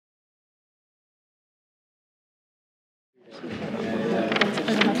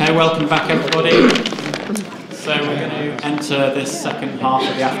Okay, welcome back everybody. So we're going to enter this second half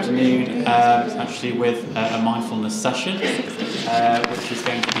of the afternoon actually with a mindfulness session, which is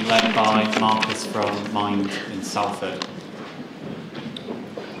going to be led by Markus from Mind in Salford.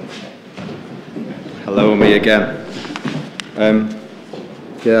 Hello, me again.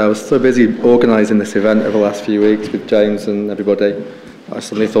 I was so busy organising this event over the last few weeks with James and everybody. I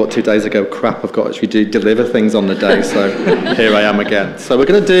suddenly thought 2 days ago, crap, I've got to actually deliver things on the day, so here I am again. So we're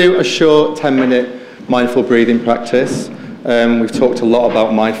going to do a short 10-minute mindful breathing practice. We've talked a lot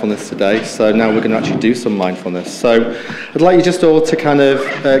about mindfulness today, so now we're going to actually do some mindfulness. So I'd like you just all to kind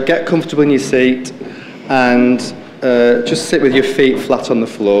of get comfortable in your seat and just sit with your feet flat on the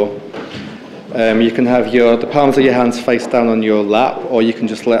floor. You can have the palms of your hands face down on your lap, or you can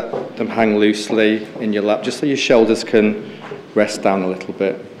just let them hang loosely in your lap, just so your shoulders can rest down a little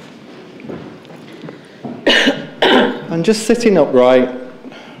bit. And just sitting upright,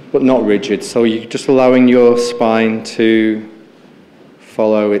 but not rigid, so you're just allowing your spine to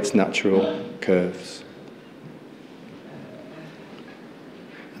follow its natural curves.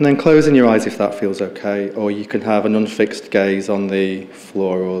 And then closing your eyes if that feels okay, or you can have an unfixed gaze on the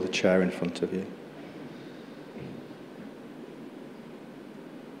floor or the chair in front of you.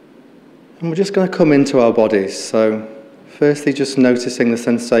 And we're just going to come into our bodies, so firstly just noticing the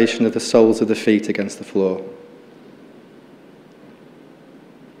sensation of the soles of the feet against the floor.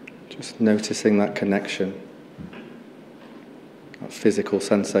 Just noticing that connection, that physical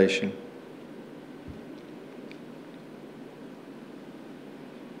sensation.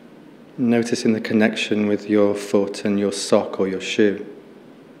 Noticing the connection with your foot and your sock or your shoe.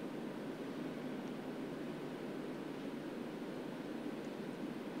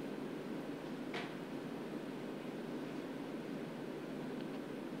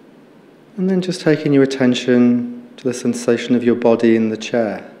 And then just taking your attention to the sensation of your body in the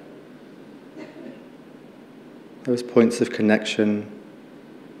chair. Those points of connection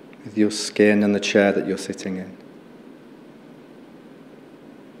with your skin and the chair that you're sitting in.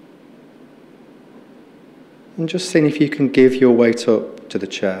 And just seeing if you can give your weight up to the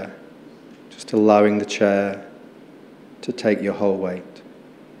chair, just allowing the chair to take your whole weight.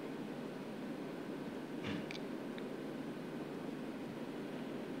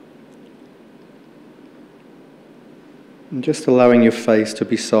 And just allowing your face to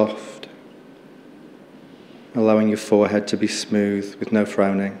be soft, allowing your forehead to be smooth with no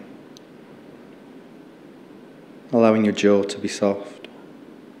frowning, allowing your jaw to be soft.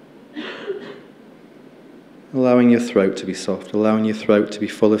 Allowing your throat to be soft, allowing your throat to be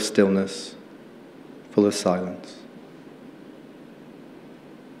full of stillness, full of silence.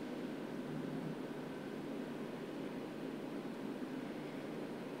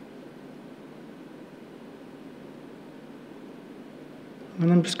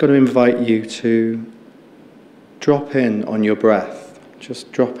 And I'm just going to invite you to drop in on your breath,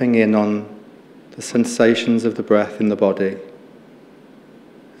 just dropping in on the sensations of the breath in the body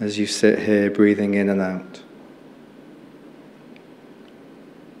as you sit here breathing in and out.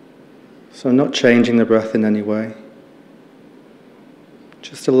 So not changing the breath in any way,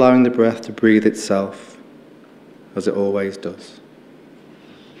 just allowing the breath to breathe itself as it always does.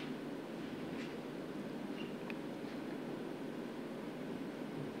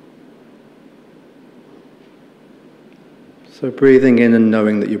 So breathing in and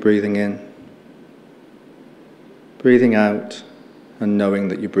knowing that you're breathing in, breathing out and knowing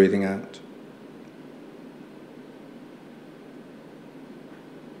that you're breathing out.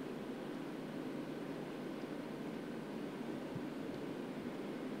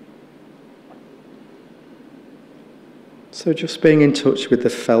 So just being in touch with the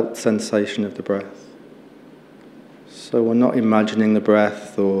felt sensation of the breath. So we're not imagining the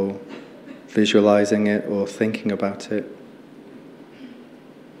breath or visualizing it or thinking about it.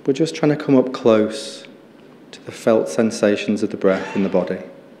 We're just trying to come up close to the felt sensations of the breath in the body.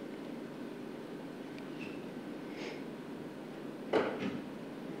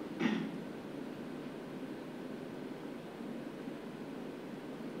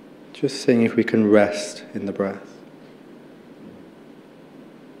 Just seeing if we can rest in the breath.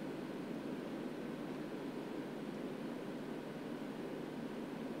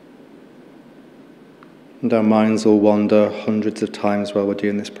 And our minds will wander hundreds of times while we're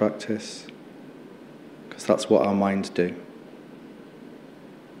doing this practice, because that's what our minds do.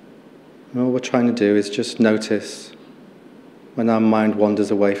 And all we're trying to do is just notice when our mind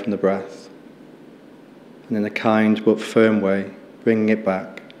wanders away from the breath, and in a kind but firm way, bringing it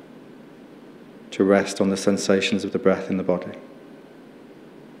back to rest on the sensations of the breath in the body.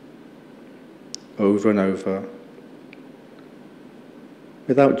 Over and over,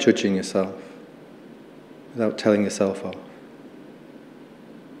 without judging yourself, without telling yourself off.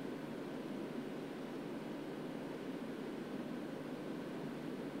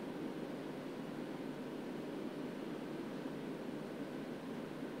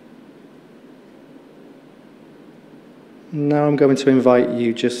 Now I'm going to invite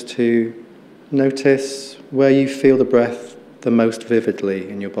you just to notice where you feel the breath the most vividly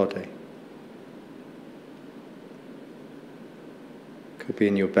in your body. Could be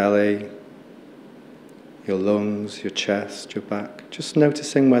in your belly, your lungs, your chest, your back. Just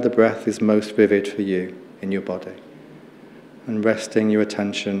noticing where the breath is most vivid for you in your body. And resting your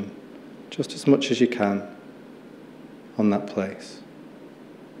attention just as much as you can on that place.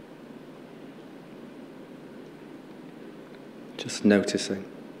 Just noticing.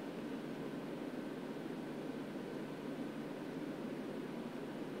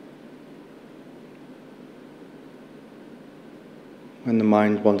 When the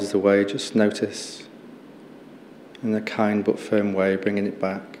mind wanders away, just notice in a kind but firm way, bringing it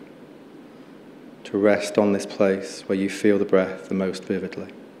back to rest on this place where you feel the breath the most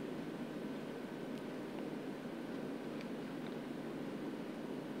vividly.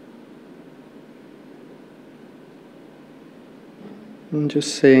 And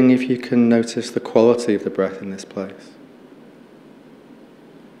just seeing if you can notice the quality of the breath in this place.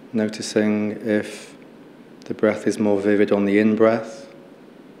 Noticing if the breath is more vivid on the in-breath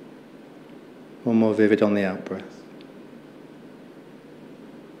or more vivid on the out-breath.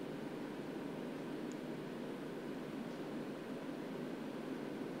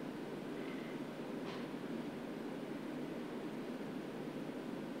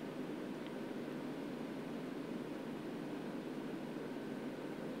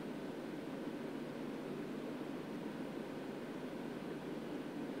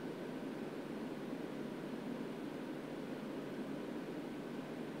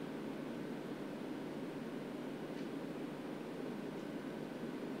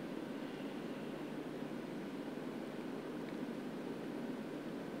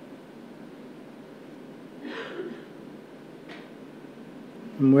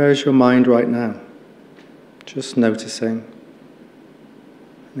 And where is your mind right now? Just noticing.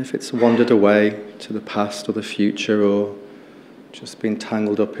 And if it's wandered away to the past or the future or just been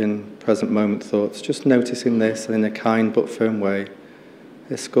tangled up in present moment thoughts, just noticing this and in a kind but firm way,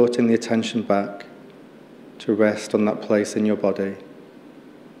 escorting the attention back to rest on that place in your body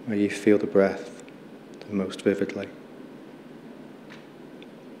where you feel the breath the most vividly.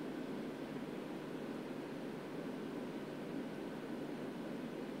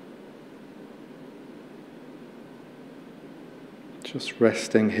 Just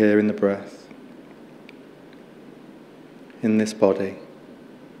resting here in the breath, in this body,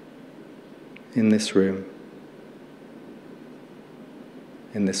 in this room,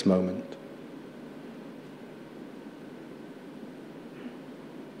 in this moment.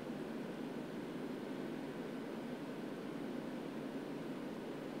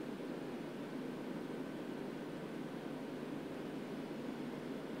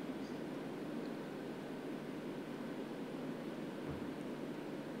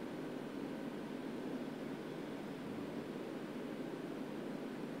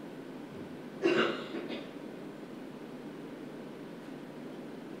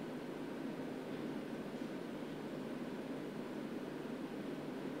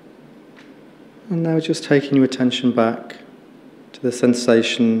 And now just taking your attention back to the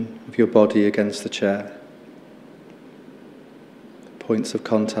sensation of your body against the chair, the points of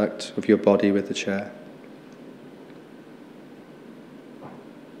contact of your body with the chair.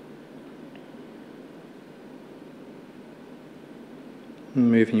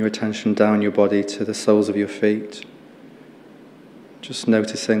 And moving your attention down your body to the soles of your feet, just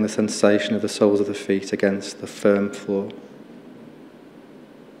noticing the sensation of the soles of the feet against the firm floor.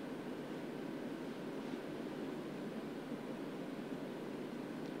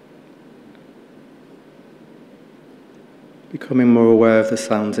 Becoming more aware of the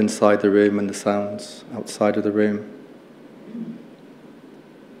sounds inside the room and the sounds outside of the room.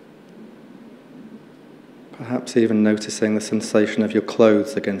 Perhaps even noticing the sensation of your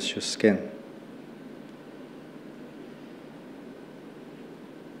clothes against your skin.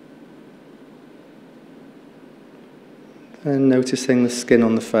 Then noticing the skin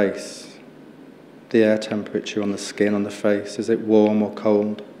on the face, the air temperature on the skin on the face. Is it warm or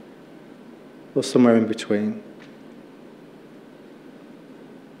cold? Or somewhere in between?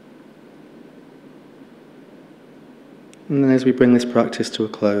 And then as we bring this practice to a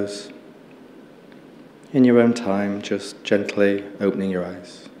close, in your own time, just gently opening your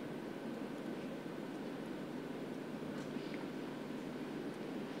eyes.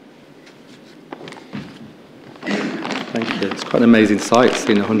 Thank you. It's quite an amazing sight,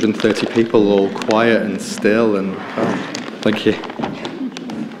 seeing 130 people all quiet and still and calm. Thank you.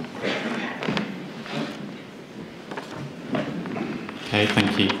 Okay,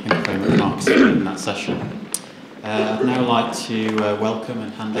 thank you. Thank you very much, Markus, for leading that session. I'd now like to welcome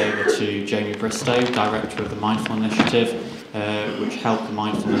and hand over to Jamie Bristow, Director of the Mindfulness Initiative, which helped the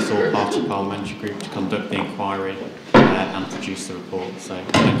Mindfulness All-Party Parliamentary Group to conduct the inquiry and produce the report. So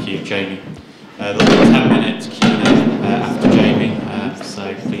thank you, Jamie. There'll be a 10-minute Q&A after Jamie,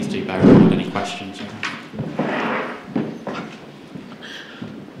 so please do bear in mind any questions you have.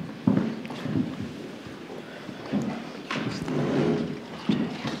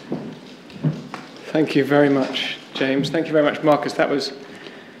 Thank you very much, James. Thank you very much, Markus. That was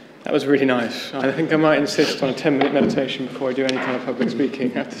really nice. I think I might insist on a 10-minute meditation before I do any kind of public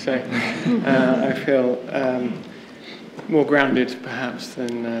speaking, I have to say. I feel more grounded, perhaps,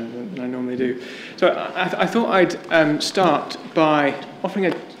 than I normally do. So I thought I'd start by offering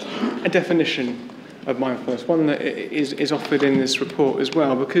a definition of mindfulness, one that is offered in this report as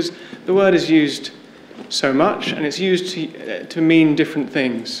well, because the word is used so much, and it's used to mean different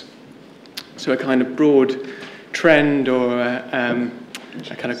things. So a kind of broad trend or a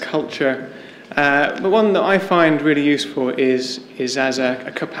kind of culture. But one that I find really useful is as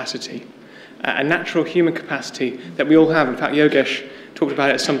a capacity, a natural human capacity that we all have. In fact, Yogesh talked about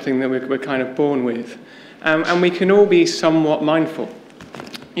it as something that we're kind of born with. And we can all be somewhat mindful,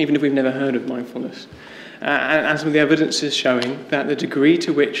 even if we've never heard of mindfulness. And some of the evidence is showing that the degree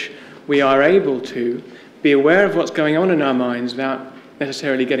to which we are able to be aware of what's going on in our minds without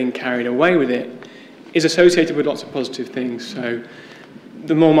necessarily getting carried away with it is associated with lots of positive things. So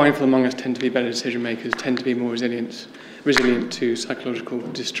the more mindful among us tend to be better decision makers, tend to be more resilient to psychological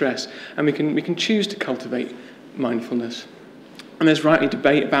distress, and we can choose to cultivate mindfulness. And there's rightly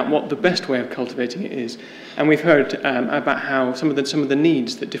debate about what the best way of cultivating it is, and we've heard about how some of the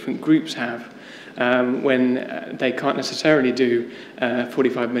needs that different groups have when they can't necessarily do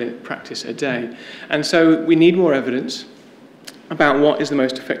 45-minute practice a day, and so we need more evidence about what is the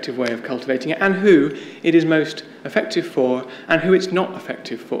most effective way of cultivating it, and who it is most effective for, and who it's not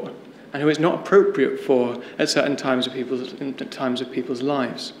effective for, and who it's not appropriate for at certain times of people's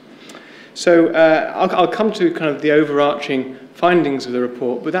lives. So I'll come to kind of the overarching findings of the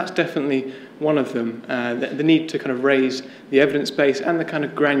report, but that's definitely one of them, the need to kind of raise the evidence base and the kind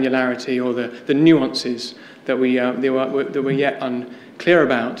of granularity or the nuances that we're yet unclear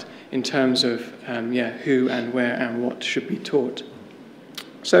about in terms of who and where and what should be taught.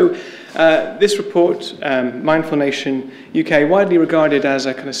 So this report, Mindful Nation UK, widely regarded as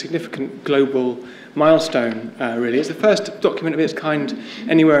a kind of significant global milestone, really. It's the first document of its kind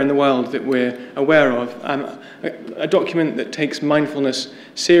anywhere in the world that we're aware of, a document that takes mindfulness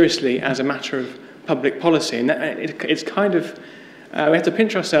seriously as a matter of public policy. And it's kind of, we have to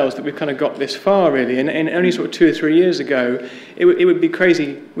pinch ourselves that we've kind of got this far, really. And only sort of 2 or 3 years ago, it would be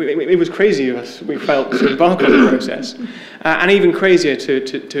crazy. It was crazy of us, we felt, to embark on the process. And even crazier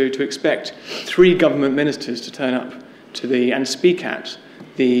to expect 3 government ministers to turn up to and speak at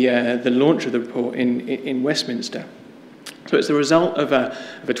the launch of the report in Westminster. So it's the result of a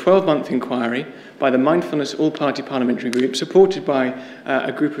 12-month inquiry by the Mindfulness All-Party Parliamentary Group, supported by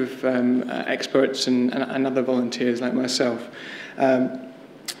a group of experts and other volunteers like myself. The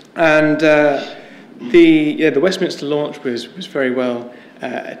Westminster launch was very well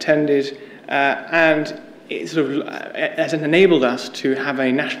attended, and it sort of has enabled us to have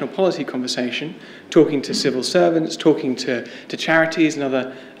a national policy conversation, talking to civil servants, talking to charities and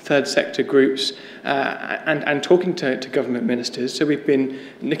other third sector groups, and talking to government ministers. So we've been,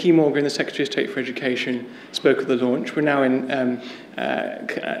 Nikki Morgan, the Secretary of State for Education, spoke at the launch. We're now in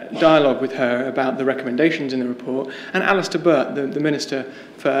dialogue with her about the recommendations in the report. And Alistair Burt, the Minister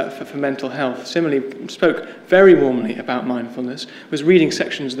for Mental Health, similarly spoke very warmly about mindfulness, was reading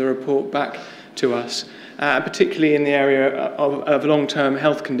sections of the report back to us, particularly in the area of long-term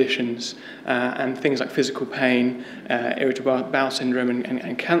health conditions and things like physical pain, irritable bowel syndrome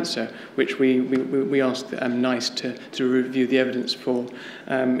and cancer, which we asked NICE to review the evidence for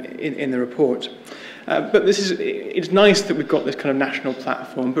in the report. But it's nice that we've got this kind of national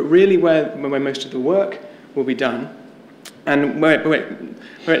platform, but really where most of the work will be done, and where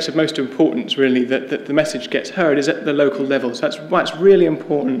it's of most importance, really, that the message gets heard is at the local level. So that's why it's really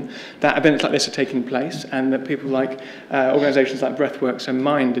important that events like this are taking place, and that people like organisations like Breathworks and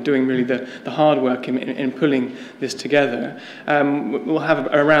Mind are doing really the hard work in pulling this together. We'll have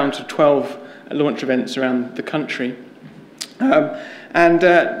around 12 launch events around the country.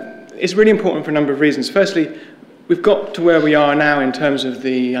 It's really important for a number of reasons. Firstly, we've got to where we are now in terms of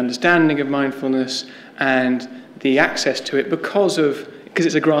the understanding of mindfulness and the access to it because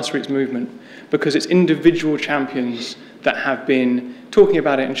it's a grassroots movement, because it's individual champions that have been talking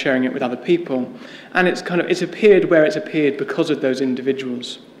about it and sharing it with other people, and it's appeared where it's appeared because of those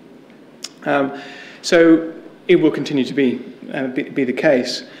individuals. So it will continue to be the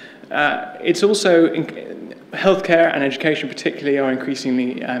case. It's also healthcare and education particularly are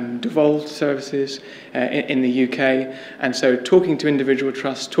increasingly devolved services in the UK, and so talking to individual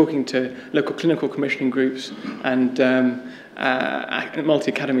trusts, talking to local clinical commissioning groups and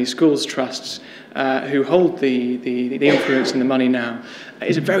multi-academy schools trusts who hold the influence and the money now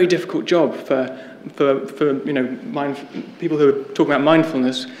is a very difficult job for people who are talking about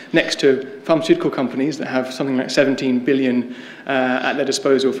mindfulness next to pharmaceutical companies that have something like 17 billion at their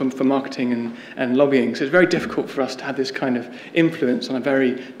disposal for marketing and lobbying. So it's very difficult for us to have this kind of influence on a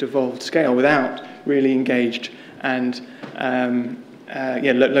very devolved scale without really engaged and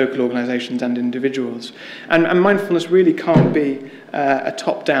local organisations and individuals. And mindfulness really can't be a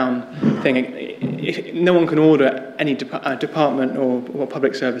top-down thing. No one can order any department or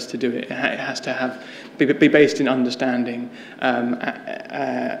public service to do it. It has to be based in understanding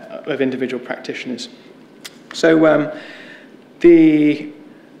of individual practitioners. So we're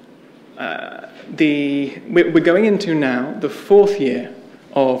going into now the 4th year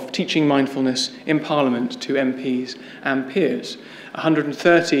of teaching mindfulness in Parliament to MPs and peers.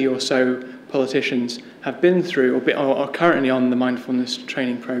 130 or so politicians have been through or are currently on the mindfulness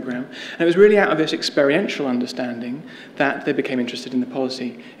training programme. And it was really out of this experiential understanding that they became interested in the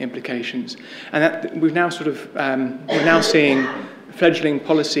policy implications. And that we've now we're now seeing fledgling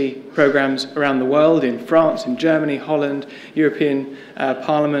policy programmes around the world, in France, in Germany, Holland, European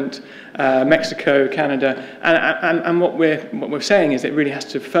Parliament, Mexico, Canada, and what we're saying is that it really has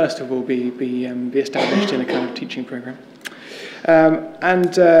to first of all be established in a kind of teaching programme. We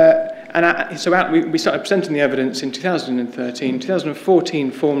started presenting the evidence in 2013.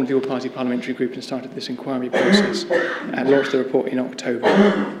 2014 formed the all-party parliamentary group and started this inquiry process and launched the report in October.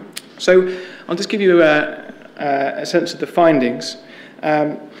 So I'll just give you a sense of the findings.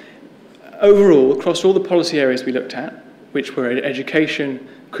 Overall, across all the policy areas we looked at, which were education,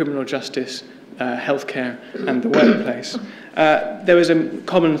 criminal justice, healthcare, and the workplace, there was a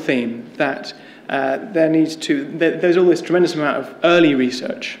common theme that there's all this tremendous amount of early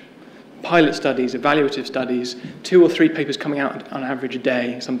research, pilot studies, evaluative studies, 2 or 3 papers coming out on average a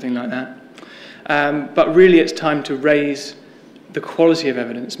day, something like that. But really it's time to raise the quality of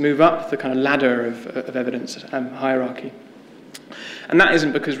evidence, move up the kind of ladder of evidence hierarchy. And that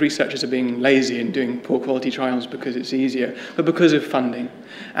isn't because researchers are being lazy and doing poor quality trials because it's easier, but because of funding.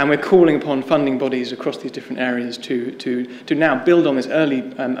 And we're calling upon funding bodies across these different areas to now build on this early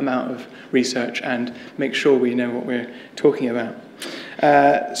amount of research and make sure we know what we're talking about.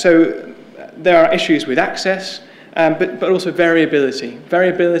 So there are issues with access, but also variability.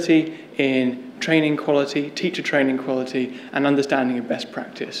 Variability in training quality, teacher training quality, and understanding of best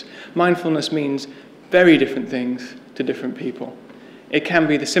practice. Mindfulness means very different things to different people. It can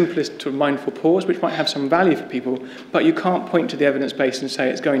be the simplest sort of mindful pause, which might have some value for people, but you can't point to the evidence base and say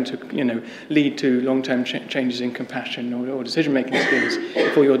it's going to, lead to long-term changes in compassion or decision-making skills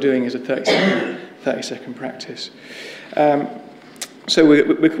if all you're doing is a 30-second practice. So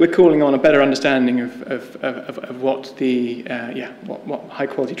we're calling on a better understanding of what what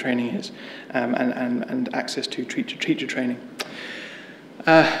high-quality training is, and access to teacher training.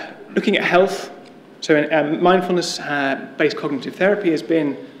 Looking at health. So mindfulness-based cognitive therapy has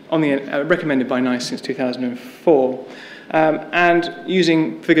been recommended by NICE since 2004. And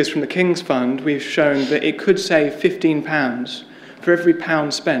using figures from the King's Fund, we've shown that it could save £15 for every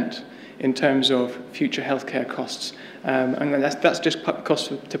pound spent in terms of future healthcare costs. And that's just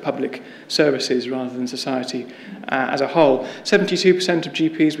costs to public services rather than society as a whole. 72% of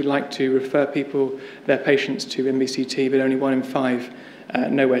GPs would like to refer their patients to MBCT, but only 1 in 5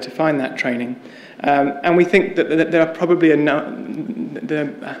 know where to find that training. And we think that there are probably the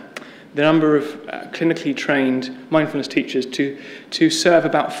number of clinically trained mindfulness teachers to serve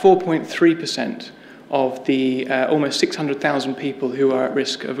about 4.3% of the almost 600,000 people who are at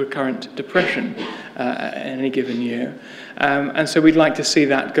risk of recurrent depression in any given year. And so we'd like to see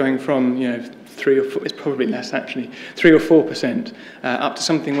that going from 3 or 4, it's probably less actually, 3 or 4%, up to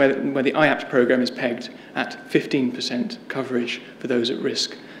something where the IAPT program is pegged at 15% coverage for those at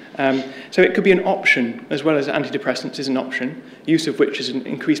risk. So it could be an option, as well as antidepressants is an option, use of which has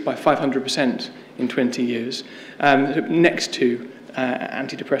increased by 500% in 20 years, next to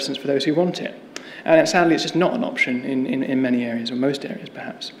antidepressants for those who want it. And sadly, it's just not an option in many areas, or most areas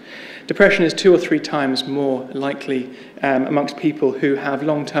perhaps. Depression is 2 or 3 times more likely amongst people who have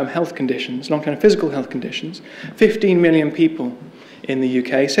long-term health conditions, long-term physical health conditions. 15 million people in the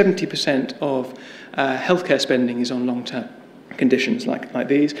UK, 70% of healthcare spending is on long-term conditions like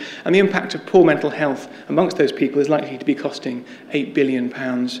these, and the impact of poor mental health amongst those people is likely to be costing £8 billion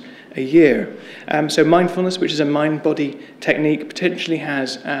a year. So mindfulness, which is a mind-body technique, potentially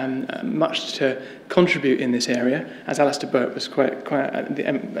has much to contribute in this area, as Alistair Burt was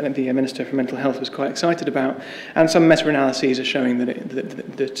the Minister for Mental Health was quite excited about, and some meta-analyses are showing that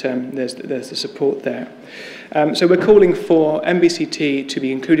there's the support there. So we're calling for MBCT to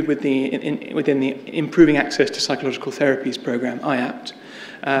be included within the Improving Access to Psychological Therapies programme,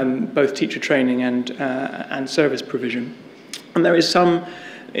 IAPT, both teacher training and service provision. And there is some.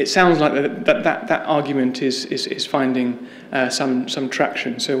 It sounds like that argument is finding some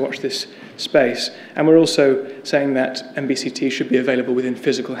traction, so watch this space. And we're also saying that MBCT should be available within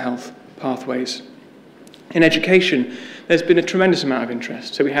physical health pathways. In education, there's been a tremendous amount of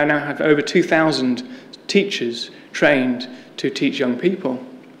interest. So we now have over 2,000 teachers trained to teach young people.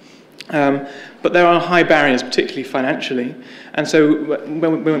 But there are high barriers, particularly financially, and so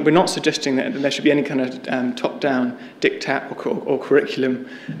we're not suggesting that there should be any kind of top-down diktat or curriculum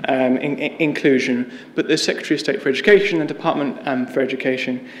inclusion, but the Secretary of State for Education and Department for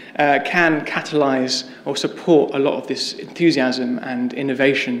Education can catalyse or support a lot of this enthusiasm and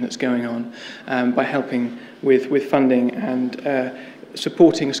innovation that's going on by helping with funding and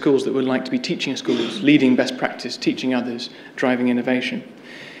supporting schools that would like to be teaching schools, leading best practice, teaching others, driving innovation.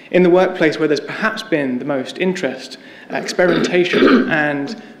 In the workplace where there's perhaps been the most interest, experimentation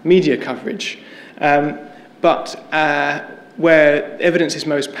and media coverage, but where evidence is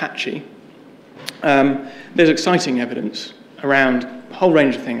most patchy, there's exciting evidence around a whole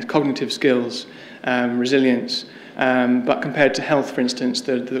range of things, cognitive skills, resilience, but compared to health, for instance,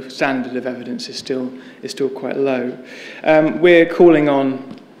 the standard of evidence is still quite low. We're calling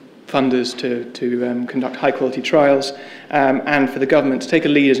on funders to conduct high-quality trials, and for the government to take a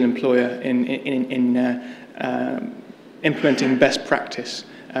lead as an employer in implementing best practice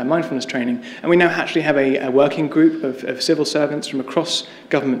mindfulness training. And we now actually have a working group of civil servants from across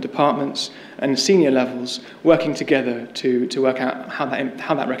government departments and senior levels working together to work out how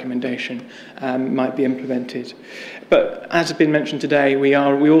that recommendation might be implemented. But as has been mentioned today, we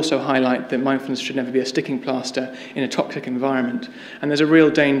also highlight that mindfulness should never be a sticking plaster in a toxic environment. And there's a real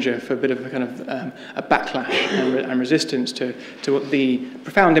danger for a bit of a kind of a backlash and resistance to the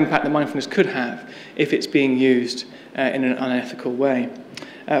profound impact that mindfulness could have if it's being used in an unethical way.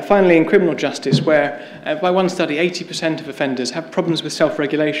 Finally, in criminal justice, where by one study, 80% of offenders have problems with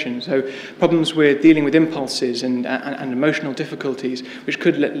self-regulation, so problems with dealing with impulses and emotional difficulties, which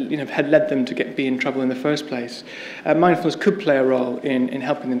could had led them to be in trouble in the first place. Mindfulness could play a role in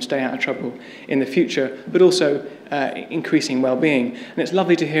helping them stay out of trouble in the future, but also increasing well-being. And it's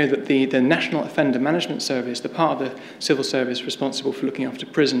lovely to hear that the National Offender Management Service, the part of the civil service responsible for looking after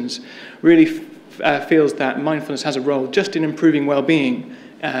prisons, really feels that mindfulness has a role just in improving well-being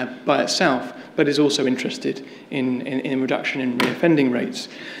by itself, but is also interested in reduction in reoffending rates.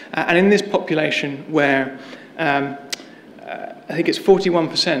 And in this population where I think it's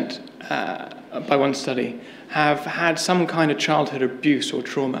 41% by one study have had some kind of childhood abuse or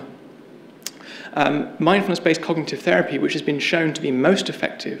trauma, mindfulness-based cognitive therapy, which has been shown to be most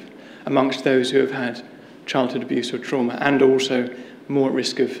effective amongst those who have had childhood abuse or trauma and also more at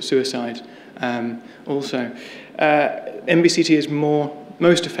risk of suicide MBCT is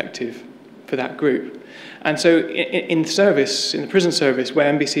most effective for that group. And so in the prison service,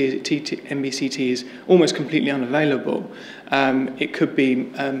 where MBCT is almost completely unavailable, it could be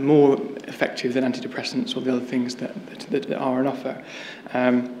more effective than antidepressants or the other things that are on offer.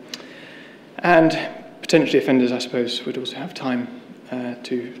 And potentially offenders, I suppose, would also have time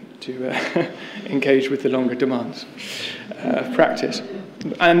to engage with the longer demands of practice.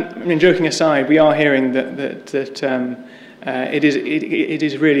 And I mean, joking aside, we are hearing that it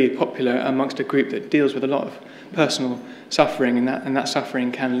is really popular amongst a group that deals with a lot of personal suffering, and that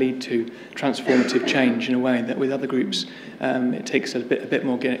suffering can lead to transformative change in a way that with other groups it takes a bit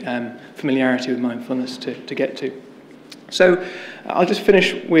more familiarity with mindfulness to get to. So I'll just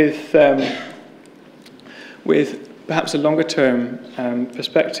finish with perhaps a longer term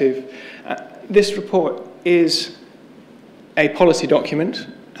perspective. This report is a policy document.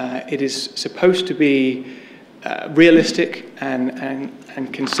 It is supposed to be realistic and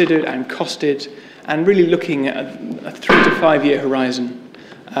considered and costed, and really looking at a 3 to 5 year horizon.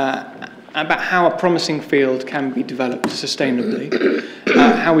 about how a promising field can be developed sustainably,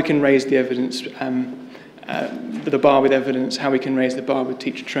 how we can raise the evidence, the bar with evidence, how we can raise the bar with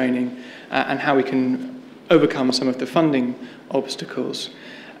teacher training, and how we can overcome some of the funding obstacles.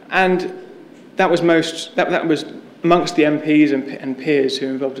 And that was amongst the MPs and peers who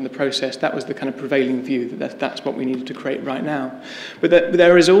were involved in the process, that was the kind of prevailing view, that's what we needed to create right now. But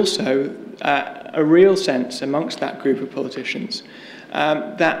there is also a real sense amongst that group of politicians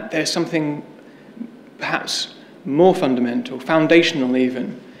that there's something perhaps more fundamental, foundational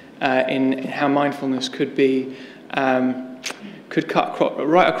even, in how mindfulness could be, could cut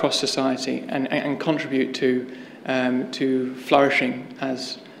right across society and contribute to flourishing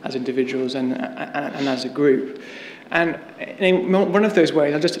as individuals and as a group. And in one of those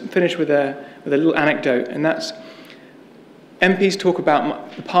ways, I'll just finish with a little anecdote, and that's MPs talk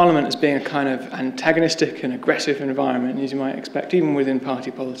about the Parliament as being a kind of antagonistic and aggressive environment, as you might expect, even within party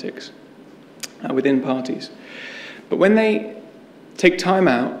politics, within parties. But when they take time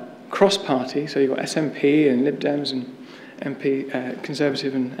out, cross-party, so you've got SNP and Lib Dems and MP,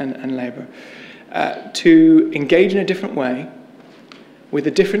 Conservative and Labour, to engage in a different way, with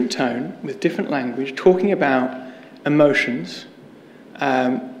a different tone, with different language, talking about emotions,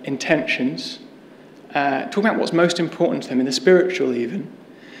 intentions, talking about what's most important to them, in the spiritual even.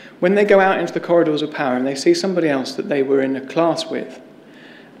 When they go out into the corridors of power and they see somebody else that they were in a class with,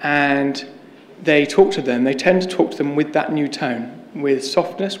 and they talk to them, they tend to talk to them with that new tone, with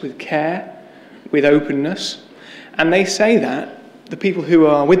softness, with care, with openness. And they say that, the people who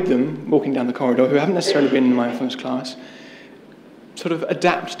are with them, walking down the corridor, who haven't necessarily been in a mindfulness class, sort of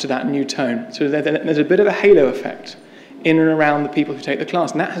adapt to that new tone. So there's a bit of a halo effect in and around the people who take the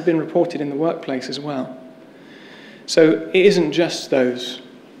class, and that has been reported in the workplace as well. So it isn't just those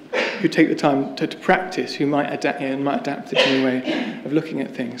who take the time to practice who might adapt to this new way of looking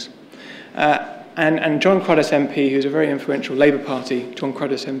at things. And John Cruddas MP, who's a very influential Labour Party, John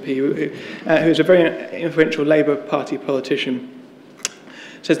Cruddas MP, who's a very influential Labour Party politician,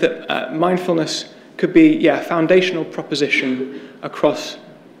 says that mindfulness could be, a foundational proposition across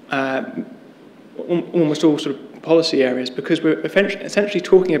almost all sort of policy areas, because we're essentially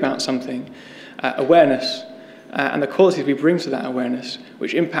talking about something, awareness, and the qualities we bring to that awareness,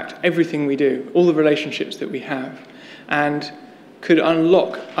 which impact everything we do, all the relationships that we have, and could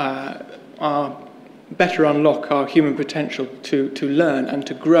better unlock our human potential to learn and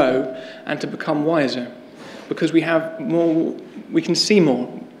to grow and to become wiser, because we have more, we can see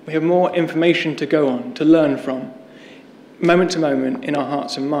more, we have more information to go on, to learn from, moment to moment in our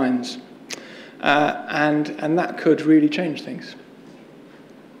hearts and minds, and that could really change things.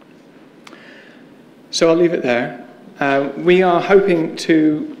 So I'll leave it there. We are hoping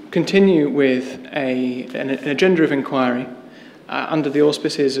to continue with an agenda of inquiry under the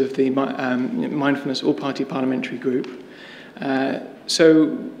auspices of the Mindfulness All-Party Parliamentary Group.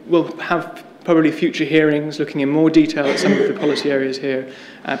 So we'll have probably future hearings looking in more detail at some of the policy areas here,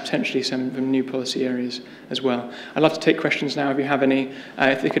 potentially some of the new policy areas as well. I'd love to take questions now if you have any.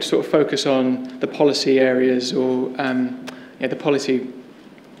 If they could sort of focus on the policy areas or the policy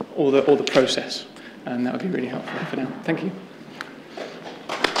or the process, and that would be really helpful for now. Thank you.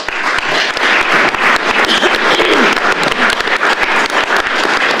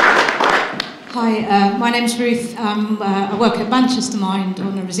 Hi, my name's Ruth. I work at Manchester Mind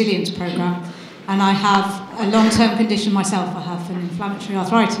on a resilience programme, and I have a long-term condition myself. I have an inflammatory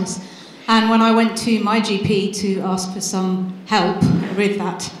arthritis, and when I went to my GP to ask for some help with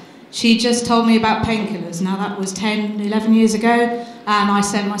that, she just told me about painkillers. Now that was 10, 11 years ago, and I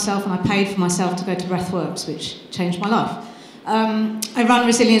sent myself and I paid for myself to go to Breathworks, which changed my life. I run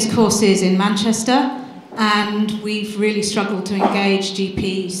resilience courses in Manchester, and we've really struggled to engage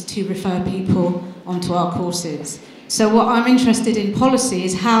GPs to refer people onto our courses. So what I'm interested in policy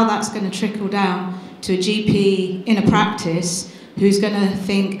is how that's going to trickle down to a GP in a practice who's going to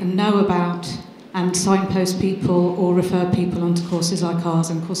think and know about and signpost people or refer people onto courses like ours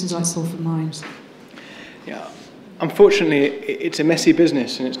and courses like Salford Minds. Yeah, unfortunately, it's a messy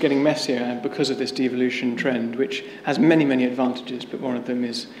business, and it's getting messier because of this devolution trend, which has many, many advantages, but one of them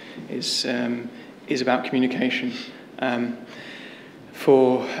is about communication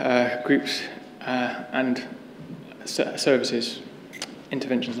for groups and services,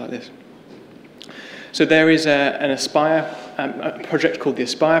 interventions like this. So there is an Aspire, a project called the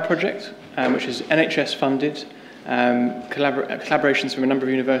Aspire Project, which is NHS funded, collaborations from a number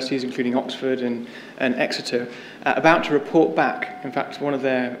of universities, including Oxford and Exeter, about to report back. In fact, one of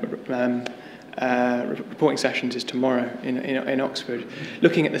their reporting sessions is tomorrow in Oxford,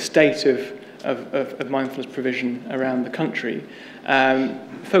 looking at the state of of mindfulness provision around the country,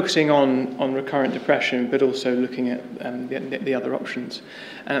 focusing on recurrent depression, but also looking at the other options.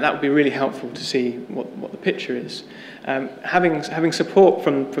 And that would be really helpful to see what the picture is. Having support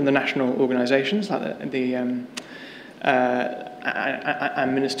from the national organisations like the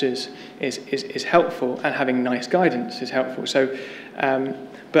and ministers is helpful, and having nice guidance is helpful. So,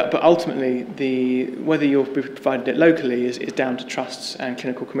 but ultimately, whether you'll be provided it locally is down to trusts and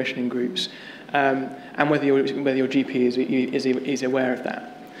clinical commissioning groups, and whether your GP is aware of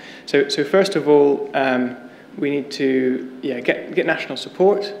that. So first of all, we need to get national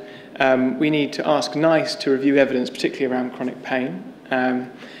support. We need to ask NICE to review evidence, particularly around chronic pain.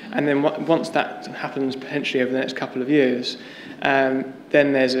 And then once that happens, potentially over the next couple of years, then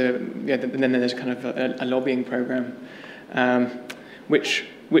there's a kind of a lobbying program, which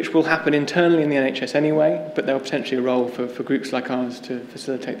will happen internally in the NHS anyway, but there will potentially a role for groups like ours to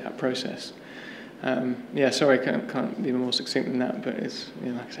facilitate that process. Sorry, I can't be more succinct than that, but it's,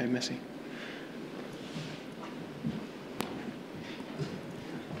 like I say, messy.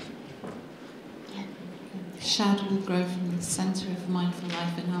 Shadow Grove from the Centre of Mindful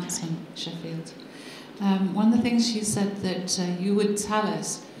Life Enhancement, Sheffield. One of the things you said that you would tell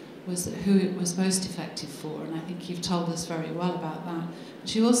us was that who it was most effective for, and I think you've told us very well about that.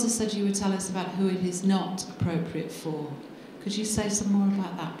 But you also said you would tell us about who it is not appropriate for. Could you say some more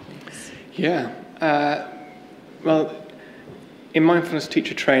about that, please? Yeah. Well, in mindfulness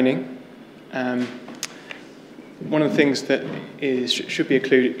teacher training, one of the things that should be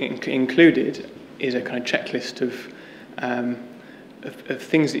included is a kind of checklist of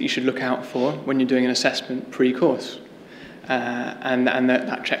things that you should look out for when you're doing an assessment pre-course. And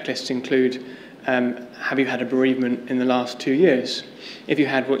that checklists include, have you had a bereavement in the last 2 years? If you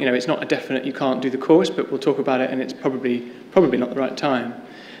had, it's not a definite you can't do the course, but we'll talk about it, and it's probably not the right time.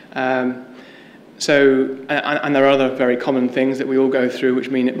 And there are other very common things that we all go through which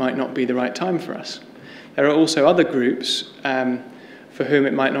mean it might not be the right time for us. There are also other groups for whom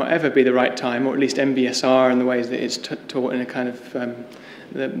it might not ever be the right time, or at least MBSR in the ways that it's taught in a kind of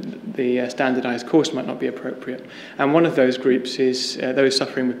the standardised course might not be appropriate. And one of those groups is those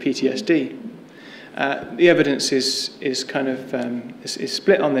suffering with PTSD. The evidence is kind of is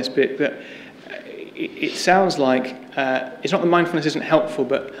split on this bit, but it sounds like it's not that mindfulness isn't helpful,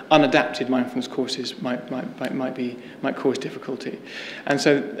 but unadapted mindfulness courses might cause difficulty. And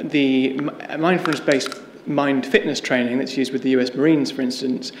so the mindfulness-based mind fitness training that's used with the US Marines, for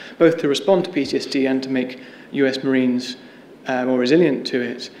instance, both to respond to PTSD and to make US Marines more resilient to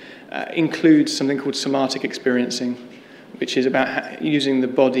it, includes something called somatic experiencing, which is about using the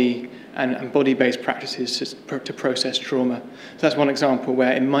body and body-based practices to process trauma. So that's one example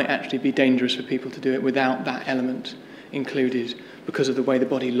where it might actually be dangerous for people to do it without that element included, because of the way the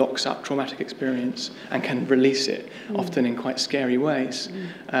body locks up traumatic experience and can release it, often in quite scary ways.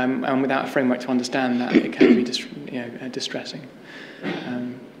 And without a framework to understand that, it can be distressing.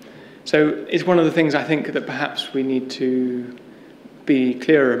 So it's one of the things I think that perhaps we need to be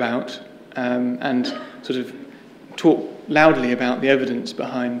clearer about, and sort of talk loudly about the evidence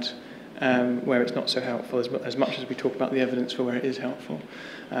behind where it's not so helpful, as much as we talk about the evidence for where it is helpful.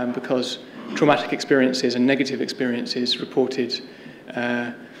 Because traumatic experiences and negative experiences reported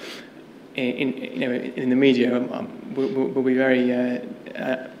in the media will be very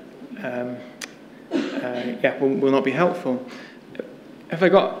will not be helpful. Have I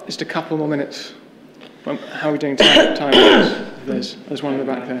got just a couple more minutes? How are we doing time? There's one in the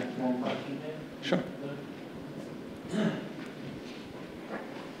back there. Sure.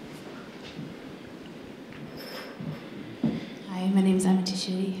 Hi, my name is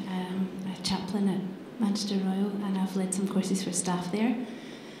Singhashri. I'm a chaplain at Manchester Royal, and I've led some courses for staff there.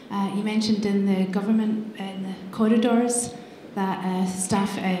 You mentioned in the government, in the corridors, that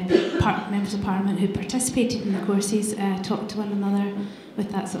staff, members of Parliament who participated in the courses talked to one another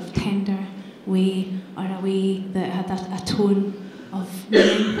with that sort of tender way, or a way that had a tone of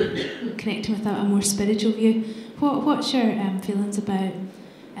meaning, connecting with a more spiritual view. What's your feelings about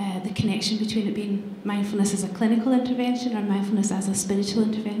the connection between it being mindfulness as a clinical intervention or mindfulness as a spiritual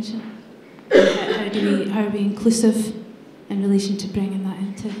intervention? How are we inclusive in relation to bringing that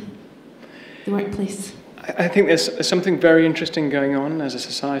into the workplace? I think there's something very interesting going on as a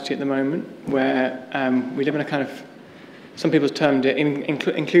society at the moment, where we live in a kind of, some people have termed it,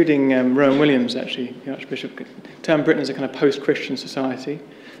 including Rowan Williams, actually, the Archbishop, termed Britain as a kind of post-Christian society.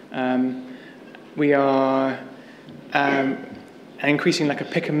 We are increasing like a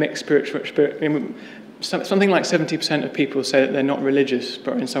pick-and-mix spiritual. Something like 70% of people say that they're not religious,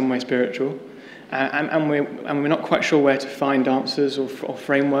 but are in some way spiritual. And we're not quite sure where to find answers or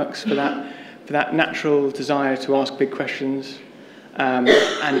frameworks for that. that natural desire to ask big questions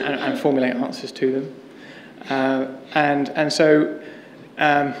and formulate answers to them. So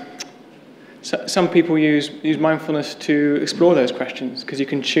some people use mindfulness to explore those questions, because you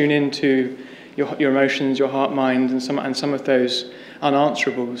can tune into your emotions, your heart, mind, and some of those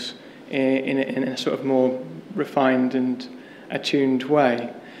unanswerables in a sort of more refined and attuned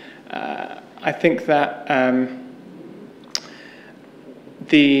way. I think that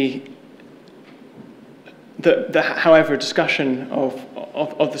however, discussion of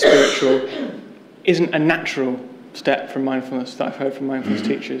the spiritual isn't a natural step from mindfulness that I've heard from mindfulness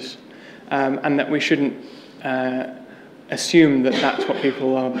teachers, and that we shouldn't assume that that's what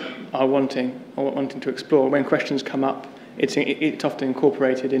people are wanting or wanting to explore. When questions come up, it's often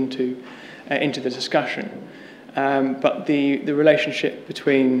incorporated into the discussion. But the relationship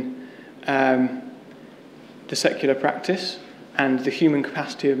between the secular practice and the human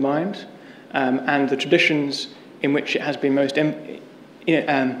capacity of mind, and the traditions in which it has been most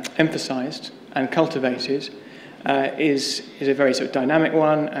emphasised and cultivated, is a very sort of dynamic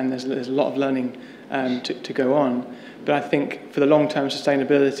one, and there's a lot of learning to go on. But I think for the long-term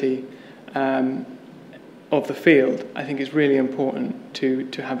sustainability of the field, I think it's really important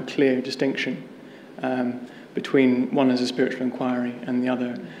to have a clear distinction between one as a spiritual inquiry and the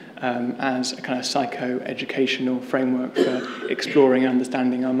other as a kind of psycho-educational framework for exploring and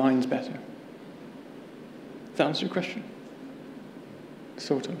understanding our minds better. Does that answer your question?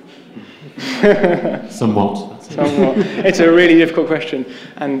 Sort of. Somewhat. Somewhat. It's a really difficult question,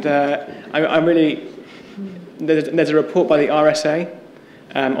 and there's a report by the RSA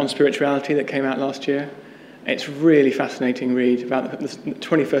on spirituality that came out last year. It's a really fascinating read about the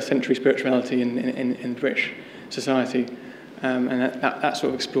 21st century spirituality in British society, and that sort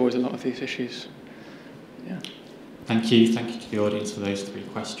of explores a lot of these issues. Yeah. Thank you to the audience for those 3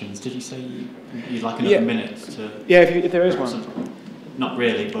 questions. Did you say you'd like another minute to? Yeah, if there is one. Not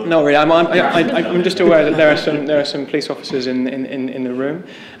really, but not really. I'm just aware that there are some police officers in the room,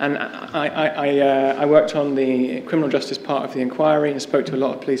 and I worked on the criminal justice part of the inquiry and spoke to a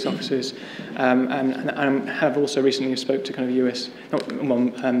lot of police officers, and have also recently spoke to kind of US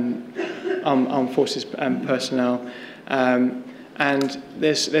armed forces personnel, and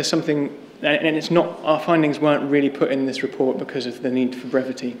there's something, and it's not, our findings weren't really put in this report because of the need for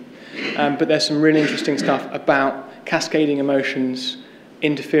brevity, but there's some really interesting stuff about cascading emotions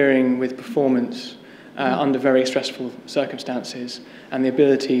interfering with performance under very stressful circumstances, and the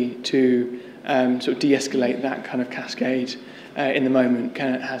ability to sort of de-escalate that kind of cascade in the moment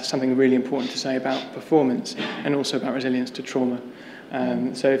has something really important to say about performance and also about resilience to trauma.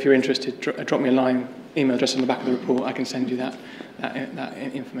 So if you're interested, drop me a line, email address on the back of the report. I can send you that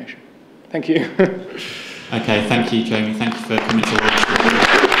information. Thank you. Okay, thank you, Jamie. Thank you for coming to work.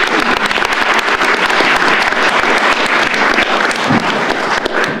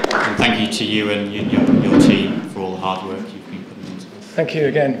 Thank you to you and your team for all the hard work you've been putting into this. Thank you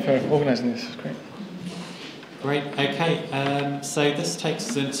again for organising this. It's great. Great, okay. So this takes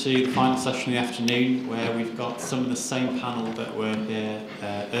us into the final session of the afternoon, where we've got some of the same panel that were here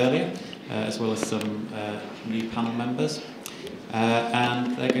earlier, as well as some new panel members.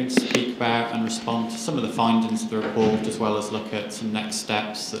 And they're going to speak about and respond to some of the findings of the report, as well as look at some next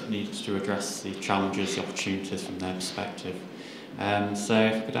steps that need to address the challenges, the opportunities from their perspective. So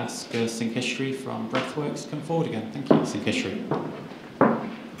if I could ask Singhashri from Breathworks to come forward again. Thank you, Singhashri.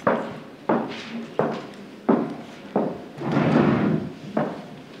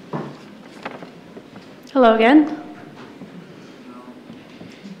 Hello again.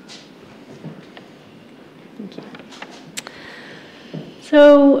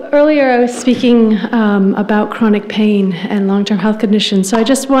 So earlier I was speaking about chronic pain and long-term health conditions. So I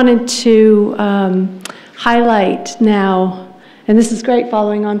just wanted to highlight now, and this is great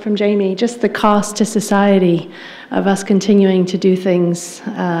following on from Jamie, just the cost to society of us continuing to do things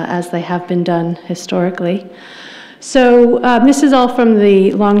as they have been done historically. So this is all from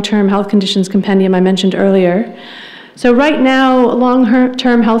the long-term health conditions compendium I mentioned earlier. So right now,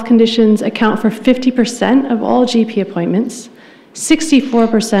 long-term health conditions account for 50% of all GP appointments,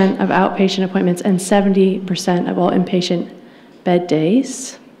 64% of outpatient appointments, and 70% of all inpatient bed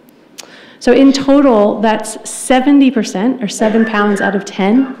days. So in total, that's 70%, or £7 out of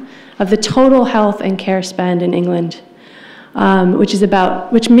 10, of the total health and care spend in England,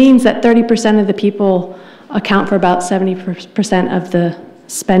 which means that 30% of the people account for about 70% of the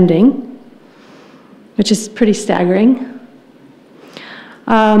spending, which is pretty staggering.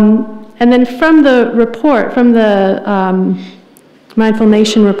 And then from the report, from the Mindful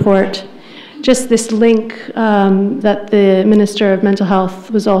Nation report, just this link that the Minister of Mental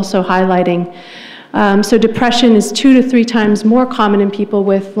Health was also highlighting. So depression is 2 to 3 times more common in people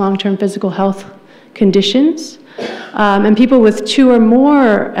with long-term physical health conditions. And people with 2 or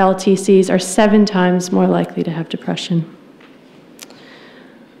more LTCs are 7 times more likely to have depression.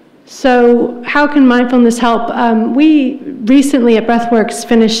 So how can mindfulness help? We recently at Breathworks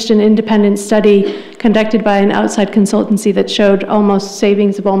finished an independent study conducted by an outside consultancy that showed almost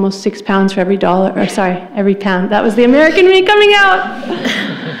savings of almost £6 for every dollar, or sorry, every pound. That was the American me coming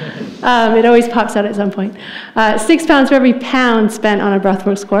out. It always pops out at some point. £6 for every pound spent on a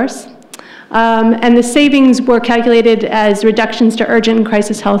Breathworks course. And the savings were calculated as reductions to urgent and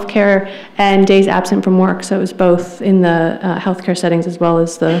crisis healthcare and days absent from work. So it was both in the healthcare settings as well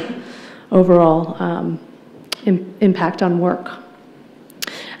as the overall impact on work.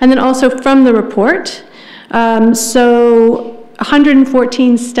 And then also from the report, so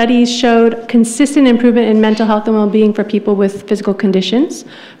 114 studies showed consistent improvement in mental health and well-being for people with physical conditions.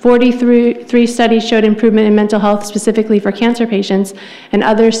 43 studies showed improvement in mental health specifically for cancer patients, and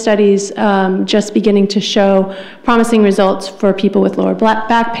other studies just beginning to show promising results for people with lower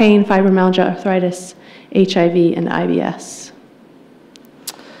back pain, fibromyalgia, arthritis, HIV, and IBS.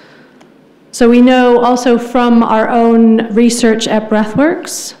 So we know also from our own research at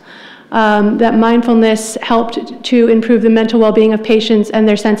Breathworks that mindfulness helped to improve the mental well-being of patients and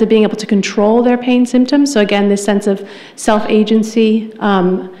their sense of being able to control their pain symptoms. So again, this sense of self-agency,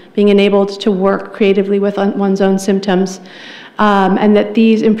 being enabled to work creatively with one's own symptoms, and that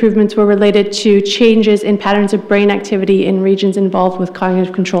these improvements were related to changes in patterns of brain activity in regions involved with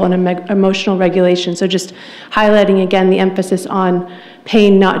cognitive control and emotional regulation. So just highlighting again the emphasis on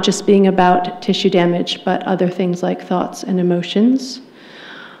pain not just being about tissue damage, but other things like thoughts and emotions.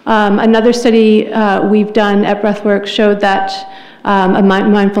 Another study we've done at Breathworks showed that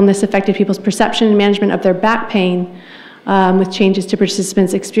mindfulness affected people's perception and management of their back pain with changes to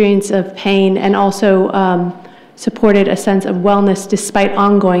participants' experience of pain, and also supported a sense of wellness despite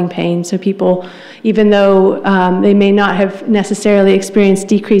ongoing pain. So people, even though they may not have necessarily experienced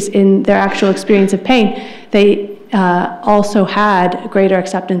decrease in their actual experience of pain, they also had greater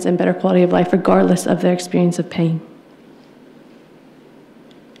acceptance and better quality of life regardless of their experience of pain.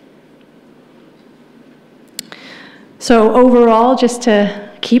 So overall, just to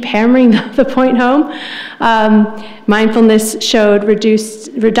keep hammering the point home, mindfulness showed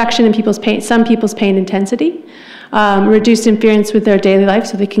reduction in some people's pain intensity, reduced interference with their daily life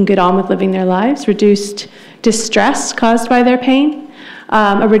so they can get on with living their lives, reduced distress caused by their pain,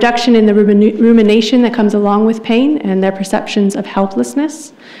 a reduction in the rumination that comes along with pain and their perceptions of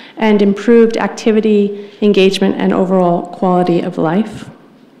helplessness, and improved activity, engagement, and overall quality of life.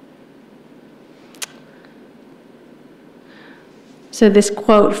 So this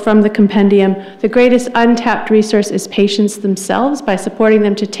quote from the compendium, "The greatest untapped resource is patients themselves. By supporting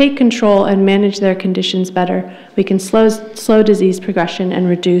them to take control and manage their conditions better, we can slow disease progression and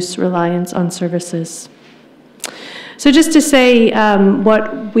reduce reliance on services." So just to say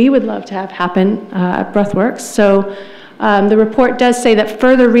what we would love to have happen at Breathworks. So the report does say that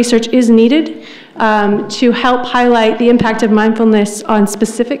further research is needed to help highlight the impact of mindfulness on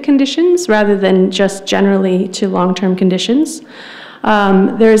specific conditions rather than just generally to long-term conditions.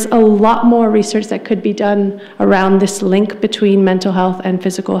 There's a lot more research that could be done around this link between mental health and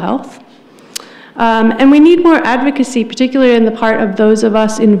physical health. And we need more advocacy, particularly in the part of those of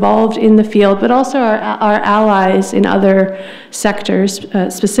us involved in the field, but also our allies in other sectors,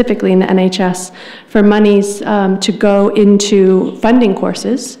 specifically in the NHS, for monies to go into funding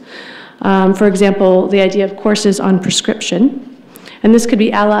courses. For example, the idea of courses on prescription. And this could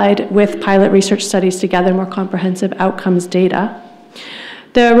be allied with pilot research studies to gather more comprehensive outcomes data.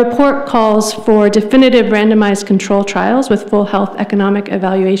 The report calls for definitive randomized control trials with full health economic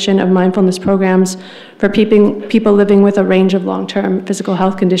evaluation of mindfulness programs for people living with a range of long-term physical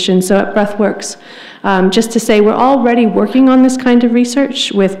health conditions. So at Breathworks, just to say we're already working on this kind of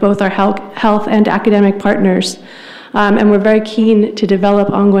research with both our health and academic partners. And we're very keen to develop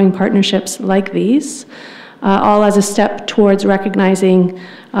ongoing partnerships like these, all as a step towards recognizing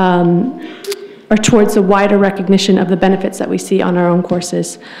or towards a wider recognition of the benefits that we see on our own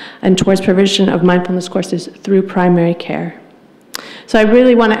courses and towards provision of mindfulness courses through primary care. So I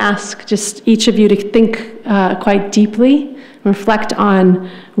really want to ask just each of you to think quite deeply, reflect on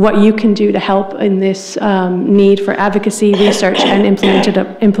what you can do to help in this need for advocacy, research, and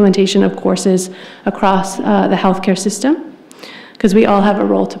implementation of courses across the healthcare system, because we all have a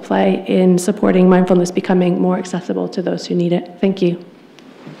role to play in supporting mindfulness becoming more accessible to those who need it. Thank you.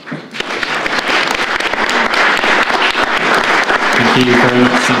 Thank you very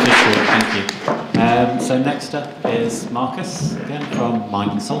much, Singhashri. Thank you. So next up is Markus, again,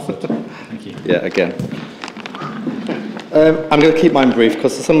 from Salford. Thank you. Yeah, again. I'm going to keep mine brief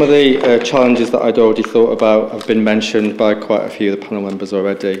because some of the challenges that I'd already thought about have been mentioned by quite a few of the panel members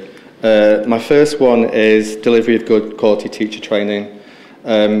already. My first one is delivery of good quality teacher training.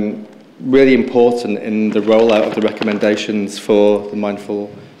 Really important in the rollout of the recommendations for the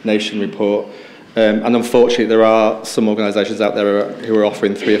Mindful Nation report. And unfortunately, there are some organisations out there who are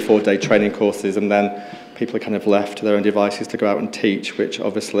offering 3 or 4 day training courses, and then people are kind of left to their own devices to go out and teach, which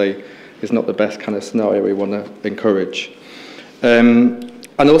obviously is not the best kind of scenario we want to encourage. And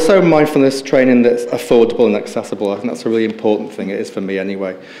also mindfulness training that's affordable and accessible. I think that's a really important thing. It is for me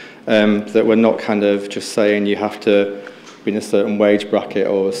anyway. That we're not kind of just saying you have to be in a certain wage bracket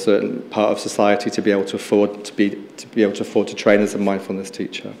or a certain part of society to be able to afford to train as a mindfulness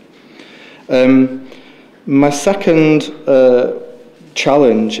teacher. My second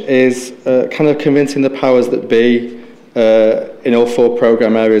challenge is kind of convincing the powers that be in all 4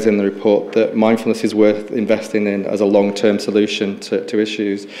 programme areas in the report that mindfulness is worth investing in as a long-term solution to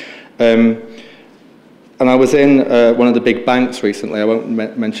issues. And I was in one of the big banks recently, I won't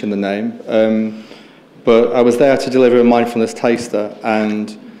mention the name, but I was there to deliver a mindfulness taster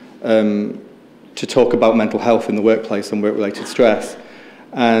and to talk about mental health in the workplace and work-related stress.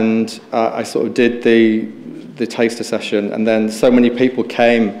 And I sort of did the taster session, and then so many people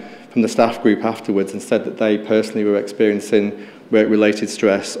came from the staff group afterwards and said that they personally were experiencing work-related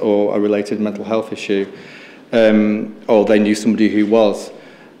stress or a related mental health issue, or they knew somebody who was.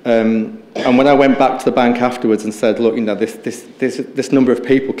 And when I went back to the bank afterwards and said, look, you know, this number of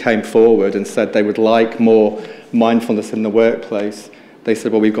people came forward and said they would like more mindfulness in the workplace, they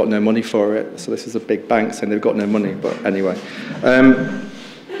said, well, we've got no money for it. So this is a big bank saying they've got no money, but anyway.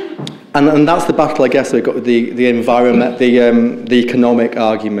 And that's the battle, I guess. We've got the environment, the economic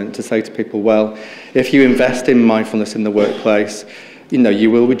argument to say to people, well, if you invest in mindfulness in the workplace, you know,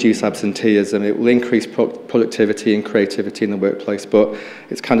 you will reduce absenteeism, it will increase productivity and creativity in the workplace, but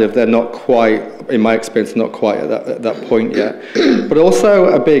it's kind of, they're not quite, in my experience, not quite at that point yet. But also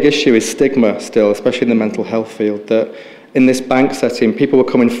a big issue is stigma still, especially in the mental health field, that in this bank setting, people were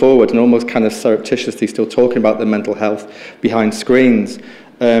coming forward and almost kind of surreptitiously still talking about their mental health behind screens.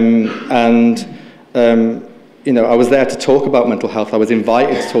 You know, I was there to talk about mental health. I was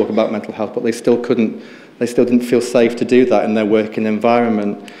invited to talk about mental health, but they still didn't feel safe to do that in their working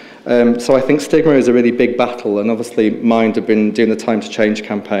environment. So I think stigma is a really big battle, and obviously Mind have been doing the Time to Change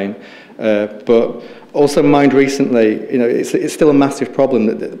campaign, but also Mind recently, you know, it's still a massive problem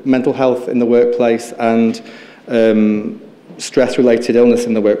that mental health in the workplace and stress-related illness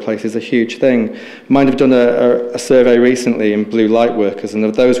in the workplace is a huge thing. Mind have done a survey recently in blue light workers, and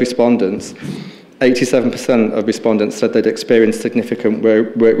of those respondents, 87% of respondents said they'd experienced significant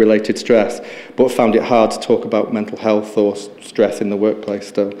work-related stress, but found it hard to talk about mental health or stress in the workplace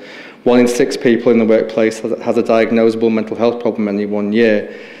still. 1 in 6 people in the workplace has a diagnosable mental health problem in 1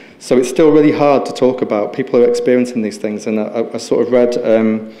 year. So it's still really hard to talk about. People are experiencing these things, and I sort of read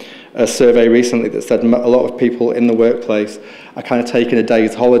a survey recently that said a lot of people in the workplace are kind of taking a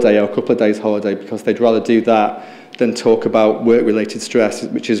day's holiday or a couple of days holiday because they'd rather do that than talk about work-related stress,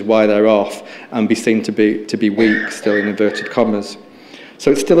 which is why they're off, and be seen to be weak, still in inverted commas.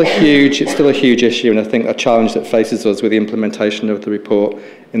 So it's still a huge issue, and I think a challenge that faces us with the implementation of the report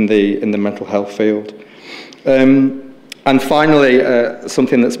in the mental health field. And finally,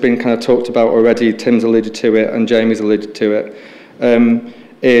 something that's been kind of talked about already, Tim's alluded to it and Jamie's alluded to it,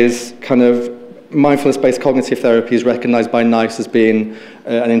 is kind of mindfulness-based cognitive therapy is recognised by NICE as being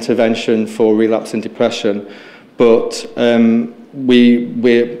an intervention for relapse and depression. But we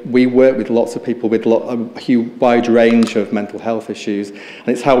work with lots of people with a wide range of mental health issues, and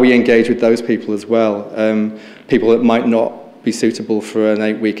it's how we engage with those people as well. People that might not be suitable for an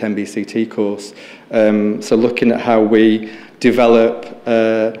 8-week MBCT course. So looking at how we develop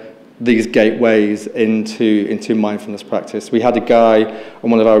these gateways into mindfulness practice. We had a guy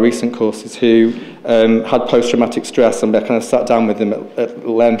on one of our recent courses who had post-traumatic stress, and I kind of sat down with him at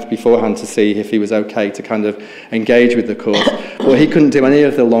length beforehand to see if he was okay to kind of engage with the course. Well, he couldn't do any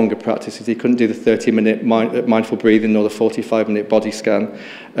of the longer practices. He couldn't do the 30-minute mindful breathing or the 45-minute body scan.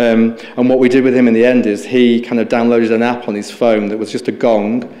 And what we did with him in the end is he kind of downloaded an app on his phone that was just a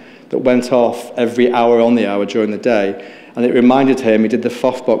gong that went off every hour on the hour during the day. And it reminded him, he did the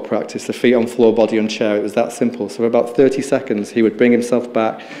Fofbok practice, the feet on floor, body on chair. It was that simple. So for about 30 seconds, he would bring himself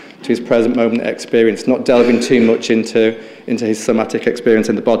back to his present moment experience, not delving too much into his somatic experience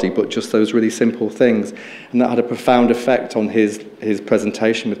in the body, but just those really simple things. And that had a profound effect on his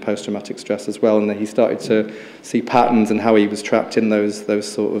presentation with post-traumatic stress as well. And then he started to see patterns and how he was trapped in those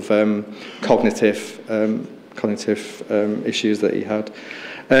sort of cognitive issues that he had.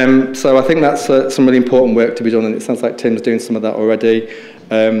 So I think that's some really important work to be done, and it sounds like Tim's doing some of that already.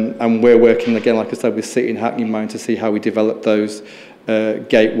 And we're working, again, like I said, with City and Hackney Mind to see how we develop those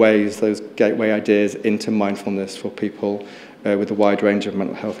gateways, those gateway ideas into mindfulness for people with a wide range of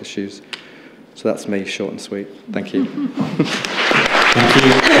mental health issues. So that's me, short and sweet. Thank you. Thank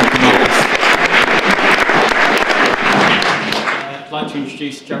you. I'd like to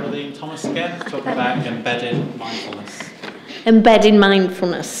introduce Geraldine Thomas again, to talk about embedded mindfulness. Embedded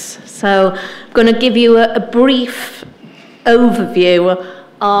mindfulness. So I'm going to give you a brief overview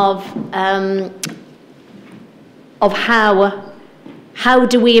of how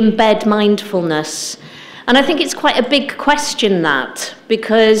do we embed mindfulness. And I think it's quite a big question, that,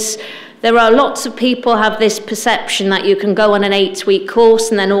 because there are lots of people have this perception that you can go on an 8-week course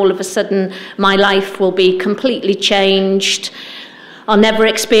and then all of a sudden my life will be completely changed. I'll never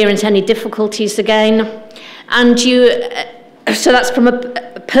experience any difficulties again. And so that's from a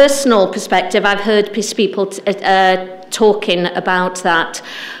personal perspective. I've heard people talking about that.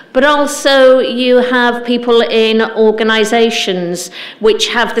 But also you have people in organisations which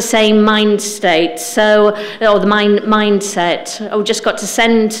have the same mind state, or the mindset. Oh, just got to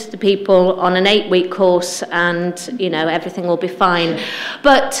send the people on an 8-week course and, everything will be fine.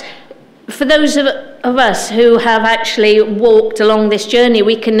 But for those of us who have actually walked along this journey,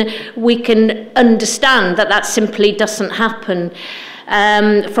 we can understand that simply doesn't happen.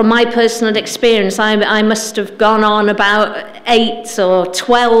 From my personal experience, I must have gone on about 8 or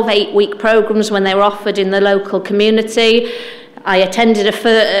 12 8-week programs when they were offered in the local community. I attended for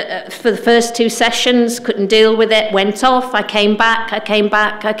the first 2 sessions, couldn't deal with it, went off, I came back.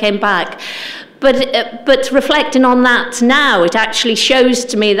 But reflecting on that now, it actually shows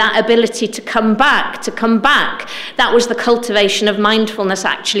to me that ability to come back. That was the cultivation of mindfulness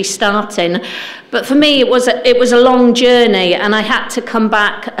actually starting. But for me, it was a long journey, and I had to come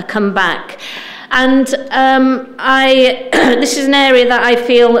back. And this is an area that I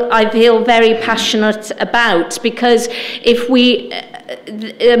feel very passionate about, because if we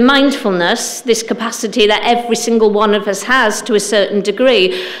mindfulness, this capacity that every single one of us has to a certain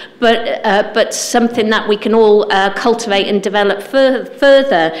degree, but something that we can all cultivate and develop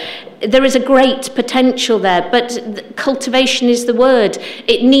further. There is a great potential there, but cultivation is the word.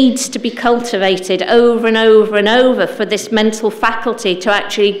 It needs to be cultivated over and over and over for this mental faculty to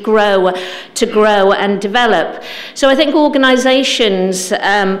actually grow and develop. So I think organisations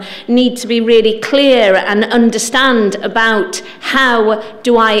need to be really clear and understand about how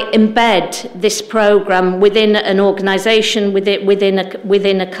do I embed this programme within an organisation, within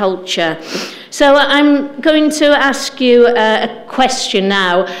a culture. So I'm going to ask you a question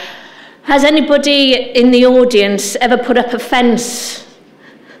now. Has anybody in the audience ever put up a fence?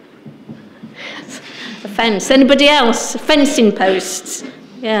 A fence. Anybody else? Fencing posts?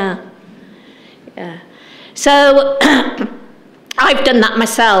 Yeah. So I've done that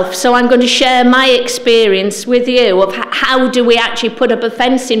myself, so I'm going to share my experience with you of how do we actually put up a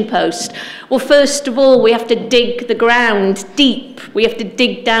fencing post. Well, first of all, we have to dig the ground deep. We have to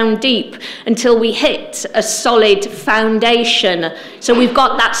dig down deep until we hit a solid foundation. So we've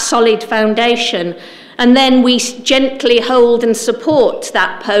got that solid foundation. And then we gently hold and support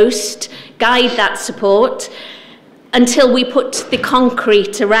that post, guide that support, until we put the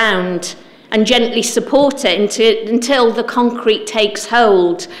concrete around and gently support it until the concrete takes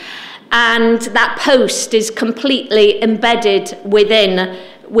hold. And that post is completely embedded within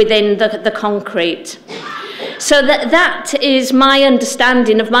the concrete. So that is my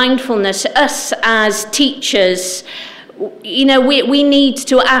understanding of mindfulness. Us as teachers, we need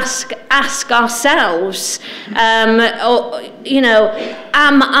to ask ourselves, am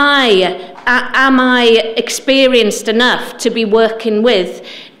I experienced enough to be working with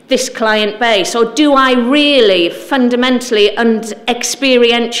this client base, or do I really fundamentally and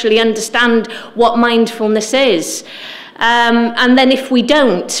experientially understand what mindfulness is? And then if we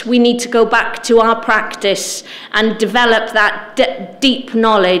don't, we need to go back to our practice and develop that deep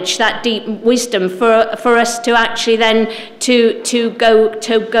knowledge, that deep wisdom for us to actually then to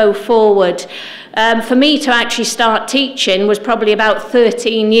go forward. For me to actually start teaching was probably about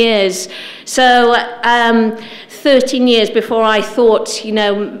 13 years. So 13 years before I thought, you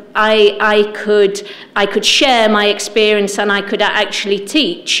know, I could share my experience and I could actually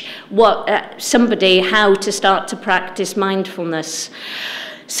teach somebody how to start to practice mindfulness.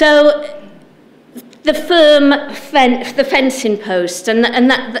 So the the fencing post, and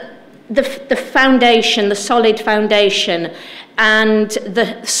the foundation, the solid foundation, and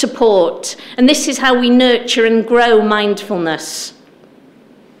the support. And this is how we nurture and grow mindfulness.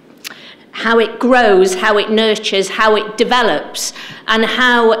 How it grows, how it nurtures, how it develops, and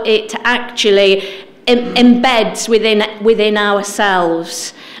how it actually embeds within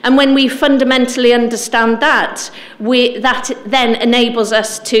ourselves. And when we fundamentally understand that, that then enables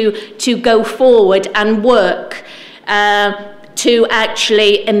us to go forward and work to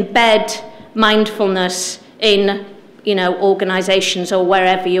actually embed mindfulness in, you know, organisations or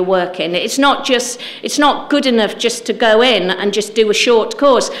wherever you're working. It's not good enough just to go in and just do a short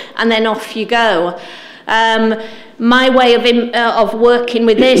course and then off you go. My way of working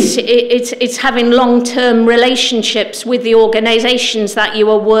with this, it's having long-term relationships with the organisations that you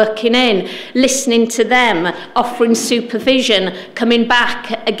are working in, listening to them, offering supervision, coming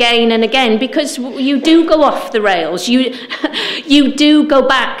back again and again, because you do go off the rails. You do go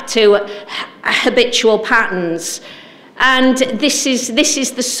back to habitual patterns. And this is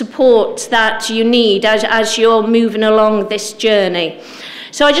the support that you need as you're moving along this journey.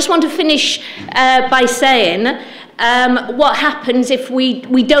 So I just want to finish by saying what happens if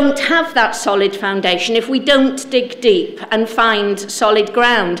we don't have that solid foundation, if we don't dig deep and find solid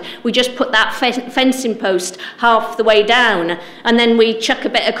ground. We just put that fencing post half the way down, and then we chuck a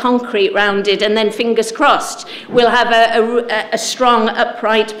bit of concrete round it, and then fingers crossed we'll have a strong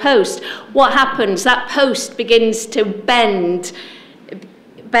upright post. What happens? That post begins to bend.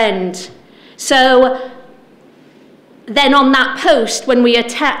 So then on that post, when we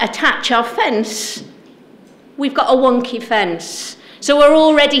attach our fence, we've got a wonky fence. So we're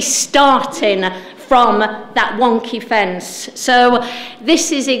already starting from that wonky fence. So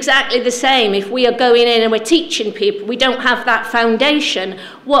this is exactly the same. If we are going in and we're teaching people, we don't have that foundation,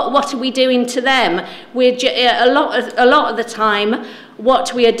 what are we doing to them? We're a lot of the time,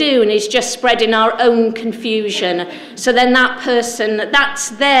 what we are doing is just spreading our own confusion. So then that person, that's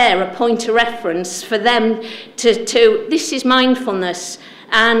there, a point of reference for them to this is mindfulness,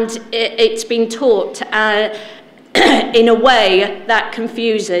 and it's been taught in a way that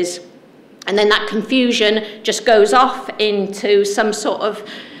confuses. And then that confusion just goes off into some sort of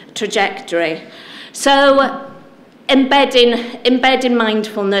trajectory. So embedding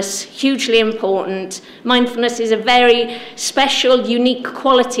mindfulness, hugely important. Mindfulness is a very special, unique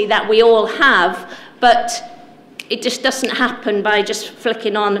quality that we all have, but it just doesn't happen by just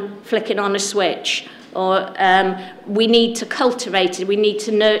flicking on a switch. Or we need to cultivate it, we need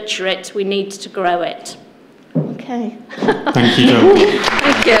to nurture it, we need to grow it. Okay. Thank you, Geraldine.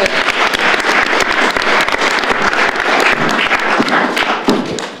 Thank you.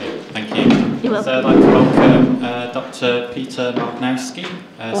 Thank you. So I'd like to welcome Dr. Peter Malinowski,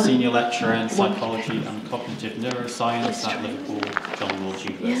 Senior Lecturer in Psychology and Cognitive Neuroscience at Liverpool John Lord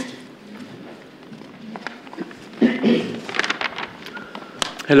University.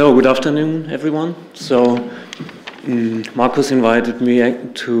 Hello, good afternoon, everyone. So, Markus invited me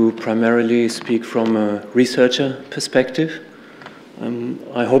to primarily speak from a researcher perspective.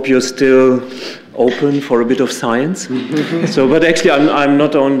 I hope you're still open for a bit of science. So, but actually, I'm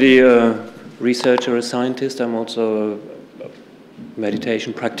not only a researcher, a scientist. I'm also a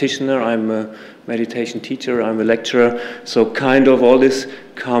meditation practitioner. I'm a meditation teacher. I'm a lecturer. So, kind of all this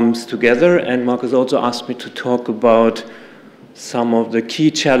comes together. And Markus also asked me to talk about some of the key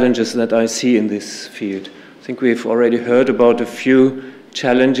challenges that I see in this field. I think we've already heard about a few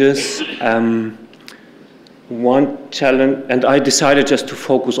challenges. One challenge, and I decided just to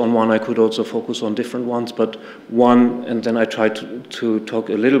focus on one. I could also focus on different ones, but one, and then I tried to talk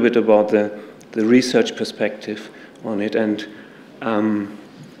a little bit about the research perspective on it. And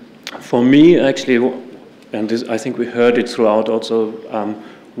for me, actually, and this, I think we heard it throughout also,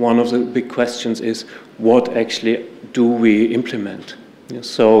 one of the big questions is, what actually do we implement?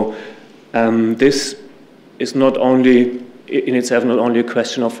 So this is not only, in itself, not only a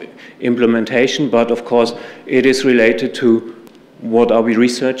question of implementation, but of course it is related to what are we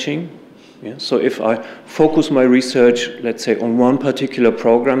researching. Yeah? So if I focus my research, let's say, on one particular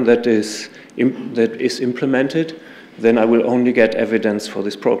program that is implemented, then I will only get evidence for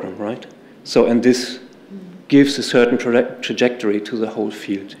this program, right? So, and this gives a certain trajectory to the whole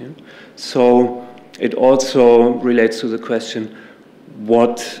field. Yeah? So it also relates to the question,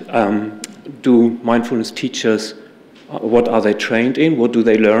 what do mindfulness teachers, what are they trained in? What do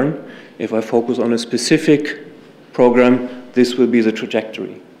they learn? If I focus on a specific program, this will be the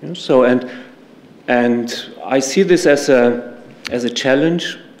trajectory. You know? So, and I see this as a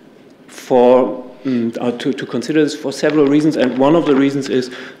challenge for to consider this for several reasons, and one of the reasons is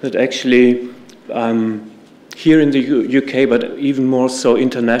that actually here in the UK, but even more so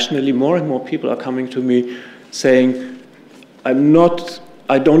internationally, more and more people are coming to me saying, I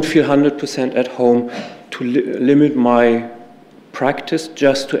don't feel 100% at home to limit my practice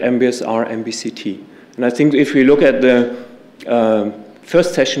just to MBSR, MBCT. And I think if we look at the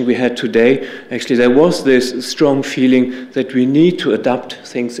first session we had today, actually there was this strong feeling that we need to adapt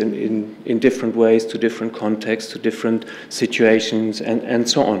things in different ways, to different contexts, to different situations, and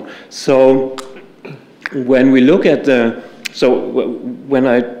so on. So when we look at when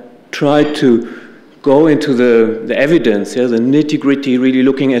I try to go into the evidence, the nitty-gritty, really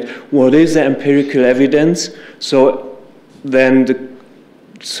looking at what is the empirical evidence, so then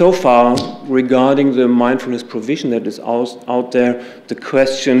so far, regarding the mindfulness provision that is out there, the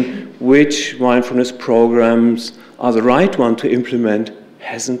question which mindfulness programs are the right one to implement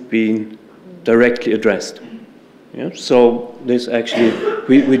hasn't been directly addressed. Yeah? So this actually,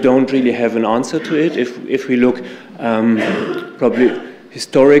 we don't really have an answer to it. If we look, probably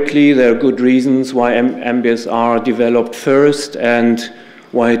historically, there are good reasons why MBSR developed first and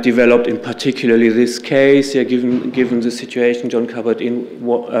why it developed in particularly this case, given the situation John Kabat-Zinn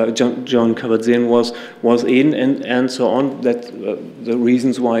was in, and so on, that the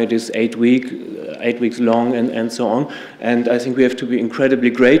reasons why it is 8 weeks long, and so on. And I think we have to be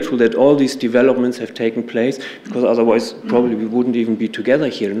incredibly grateful that all these developments have taken place, because otherwise probably we wouldn't even be together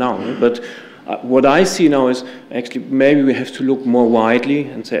here now. But what I see now is actually maybe we have to look more widely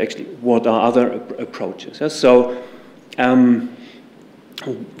and say actually what are other approaches. Yeah? So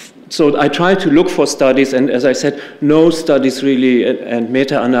I try to look for studies, and as I said, no studies really, and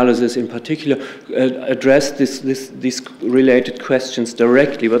meta-analysis in particular, address these related questions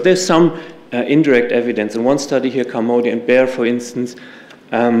directly. But there's some indirect evidence. And one study here, Carmody and Baer, for instance,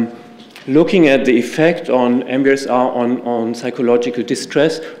 looking at the effect on MBSR on psychological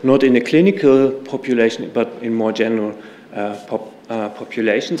distress, not in a clinical population, but in more general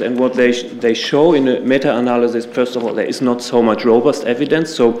populations. And what they show in a meta-analysis, first of all, there is not so much robust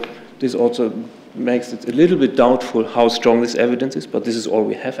evidence, so this also makes it a little bit doubtful how strong this evidence is, but this is all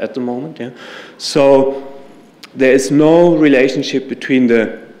we have at the moment. Yeah? So there is no relationship between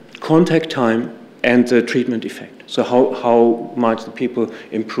the contact time and the treatment effect. So how much the people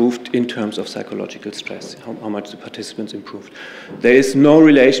improved in terms of psychological stress, how much the participants improved. There is no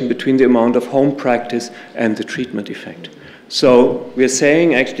relation between the amount of home practice and the treatment effect. So we're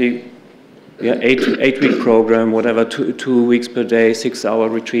saying actually, yeah, 8-week program, whatever, 2 weeks per day, 6-hour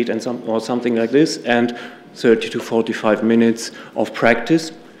retreat, and something like this, and 30 to 45 minutes of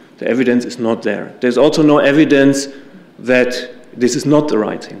practice. The evidence is not there. There's also no evidence that this is not the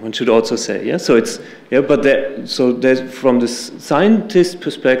right thing. One should also say, yeah. So it's there's, from the scientist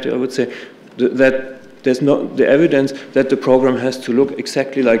perspective, I would say that there's not the evidence that the program has to look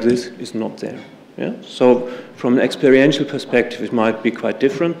exactly like this is not there. Yeah? So from an experiential perspective, it might be quite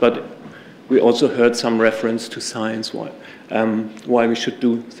different, but we also heard some reference to science, why we should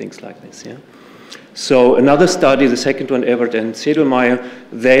do things like this. Yeah? So another study, the second one, Ebert and Sedelmeier,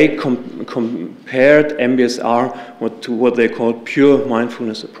 they compared MBSR to what they call pure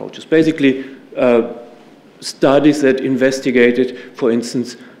mindfulness approaches. Basically, studies that investigated, for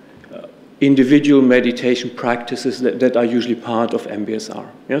instance, individual meditation practices that are usually part of MBSR.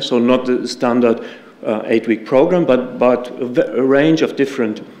 Yeah? So not the standard 8-week program, but a range of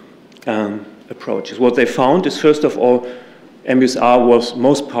different approaches. What they found is, first of all, MBSR was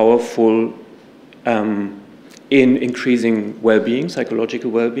most powerful in increasing well-being, psychological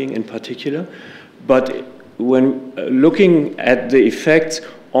well-being in particular. But when looking at the effects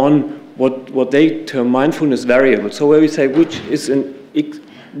on what they term mindfulness variables, so where we say which is an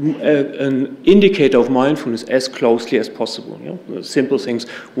indicator of mindfulness as closely as possible. You know? Simple things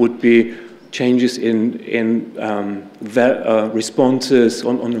would be changes in responses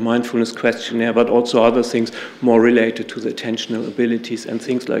on the mindfulness questionnaire, but also other things more related to the attentional abilities and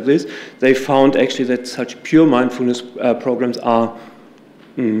things like this. They found actually that such pure mindfulness programs are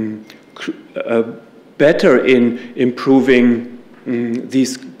better in improving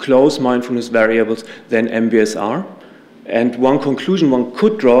these close mindfulness variables than MBSR. And one conclusion one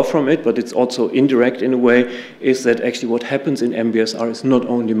could draw from it, but it's also indirect in a way, is that actually what happens in MBSR is not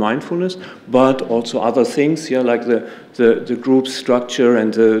only mindfulness, but also other things, yeah, like the group structure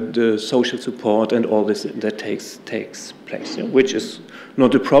and the social support and all this that takes place, yeah, which is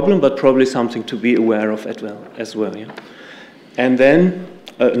not a problem, but probably something to be aware of as well. Yeah. And then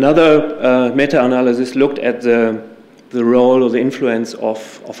another meta-analysis looked at the role or the influence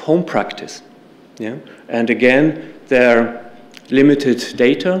of home practice. Yeah? And again, there are limited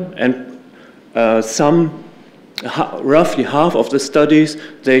data, and roughly half of the studies,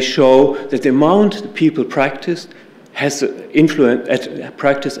 they show that the amount people practice has influence at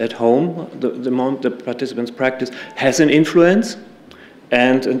practice at home, the amount the participants practice has an influence,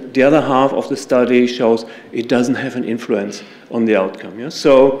 and the other half of the study shows it doesn't have an influence on the outcome. Yeah?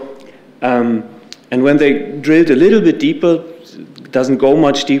 So, and when they drilled a little bit deeper, it doesn't go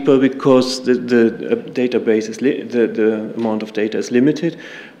much deeper because the database is the amount of data is limited.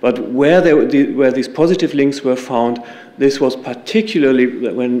 But where these positive links were found, this was particularly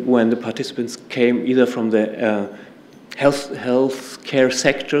when the participants came either from the health care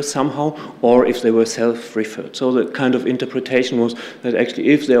sector somehow, or if they were self-referred. So the kind of interpretation was that actually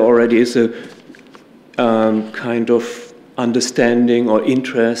if there already is a kind of understanding or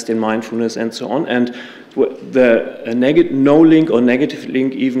interest in mindfulness and so on, and no link or negative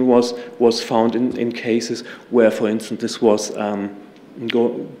link even was found in cases where, for instance, this was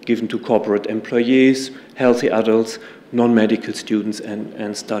given to corporate employees, healthy adults, non-medical students,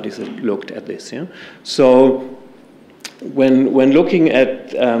 and studies that looked at this. Yeah? So when looking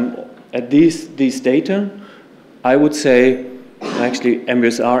at these data, I would say actually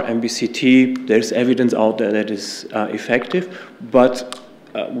MBSR, MBCT, there's evidence out there that is effective, but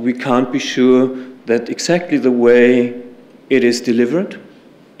we can't be sure that exactly the way it is delivered,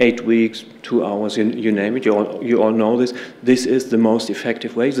 8 weeks, 2 hours, you name it, you all know this, this is the most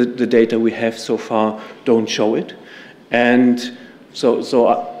effective way. The data we have so far don't show it. And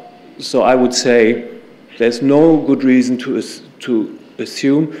so I would say there's no good reason to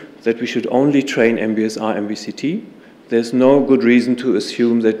assume that we should only train MBSR, MBCT. There's no good reason to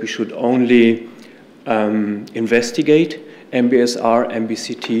assume that we should only investigate MBSR,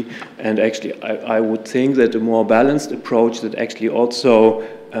 MBCT, and actually I would think that a more balanced approach that actually also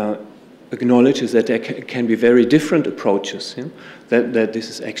acknowledges that there can be very different approaches, yeah? that this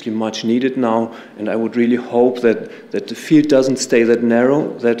is actually much needed now, and I would really hope that the field doesn't stay that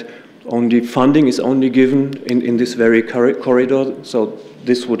narrow, that only funding is only given in this very corridor, so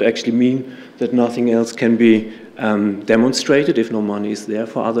this would actually mean that nothing else can be demonstrated if no money is there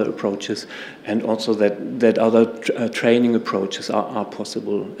for other approaches, and also that other training approaches are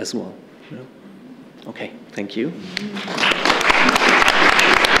possible as well. Yeah. Okay, thank you.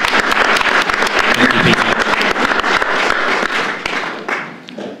 Thank you, Peter.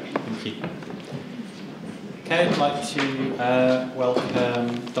 Thank you. Okay, I'd like to welcome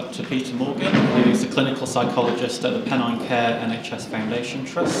Dr. Peter Morgan, who's a clinical psychologist at the Pennine Care NHS Foundation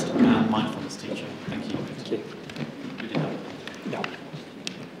Trust and mindfulness teacher. Thank you. Thank you. No.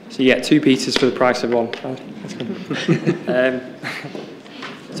 So you get 2 Peters for the price of 1.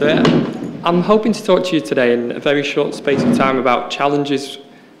 I'm hoping to talk to you today in a very short space of time about challenges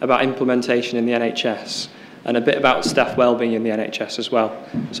about implementation in the NHS and a bit about staff wellbeing in the NHS as well.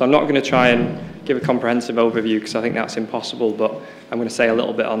 So I'm not going to try and give a comprehensive overview because I think that's impossible, but I'm going to say a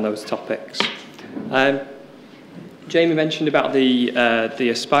little bit on those topics. Jamie mentioned about the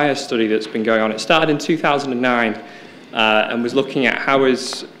Aspire study that's been going on. It started in 2009 and was looking at how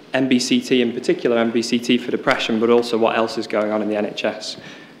is MBCT, in particular MBCT for depression, but also what else is going on in the NHS.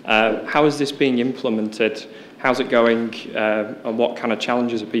 How is this being implemented? How's it going? And what kind of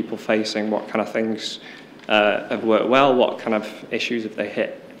challenges are people facing? What kind of things have worked well? What kind of issues have they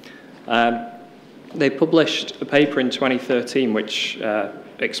hit? They published a paper in 2013 which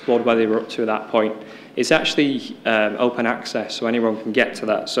explored where they were up to at that point. It's actually open access, so anyone can get to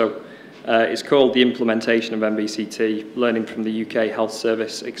that. So it's called The Implementation of MBCT, Learning from the UK Health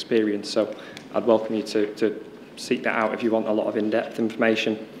Service Experience. So I'd welcome you to seek that out if you want a lot of in-depth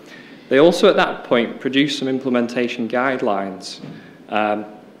information. They also, at that point, produced some implementation guidelines.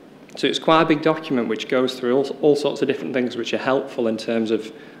 So it's quite a big document which goes through all sorts of different things which are helpful in terms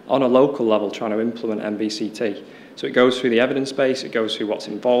of, on a local level, trying to implement MBCT. So it goes through the evidence base, it goes through what's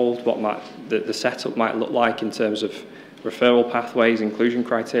involved, what the setup might look like in terms of referral pathways, inclusion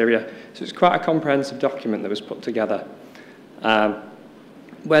criteria. So it's quite a comprehensive document that was put together.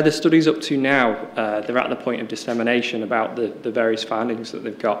 Where the study's up to now, they're at the point of dissemination about the various findings that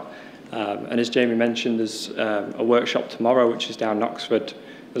they've got. And as Jamie mentioned, there's a workshop tomorrow, which is down in Oxford.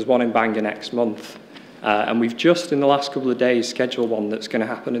 There's one in Bangor next month. And we've just, in the last couple of days, scheduled one that's going to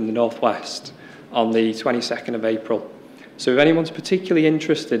happen in the Northwest on the 22nd of April. So if anyone's particularly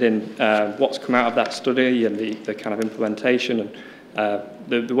interested in what's come out of that study and the kind of implementation and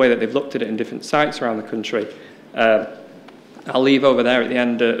the way that they've looked at it in different sites around the country, I'll leave over there at the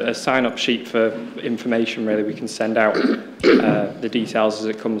end a sign-up sheet for information, really. We can send out the details as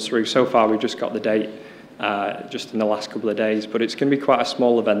it comes through. So far, we've just got the date just in the last couple of days, but it's going to be quite a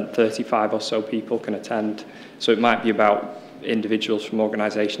small event. 35 or so people can attend, so it might be about individuals from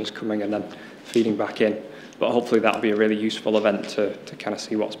organisations coming and then feeding back in. But hopefully that'll be a really useful event to kind of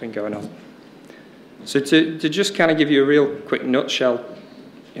see what's been going on. So to just kind of give you a real quick nutshell,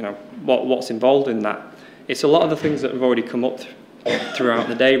 you know, what's involved in that. It's a lot of the things that have already come up throughout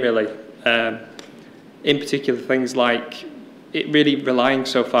the day, really. In particular, things like it really relying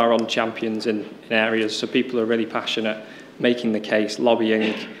so far on champions in areas, so people are really passionate, making the case,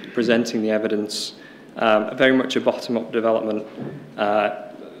 lobbying, presenting the evidence, very much a bottom-up development.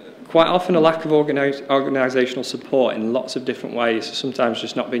 Quite often a lack of organisational support in lots of different ways, sometimes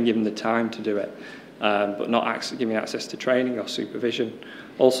just not being given the time to do it, but not giving access to training or supervision,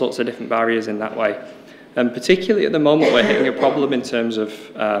 all sorts of different barriers in that way. And particularly at the moment, we're hitting a problem in terms of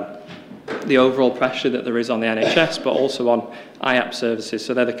the overall pressure that there is on the NHS, but also on IAP services.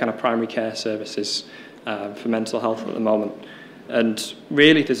 So they're the kind of primary care services for mental health at the moment. And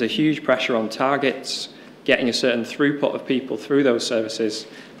really, there's a huge pressure on targets, getting a certain throughput of people through those services,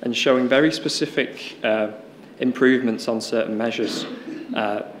 and showing very specific improvements on certain measures.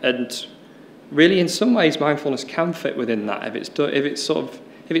 And really, in some ways, mindfulness can fit within that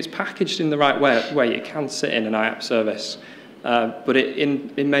if it's packaged in the right way, it can sit in an IAP service. But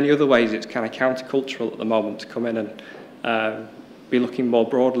in many other ways, it's kind of countercultural at the moment to come in and be looking more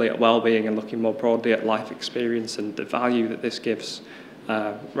broadly at well-being and looking more broadly at life experience and the value that this gives,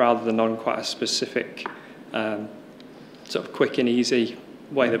 rather than on quite a specific, sort of quick and easy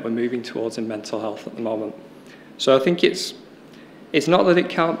way that we're moving towards in mental health at the moment. So I think it's not that it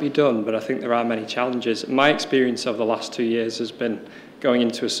can't be done, but I think there are many challenges. My experience over the last 2 years has been going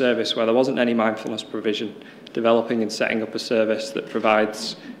into a service where there wasn't any mindfulness provision, developing and setting up a service that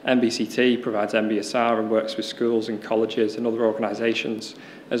provides MBCT, provides MBSR, and works with schools and colleges and other organisations,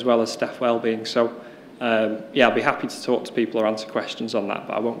 as well as staff wellbeing. So, yeah, I'll be happy to talk to people or answer questions on that,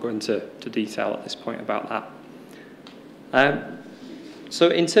 but I won't go into detail at this point about that. So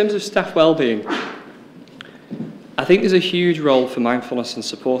in terms of staff wellbeing, I think there's a huge role for mindfulness in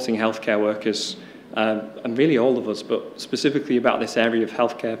supporting healthcare workers, and really all of us, but specifically about this area of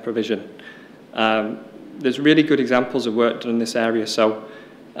healthcare provision. There's really good examples of work done in this area. So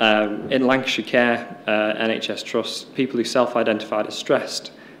in Lancashire Care NHS Trust, people who self-identified as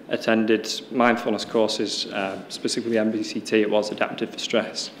stressed attended mindfulness courses, specifically MBCT, it was adapted for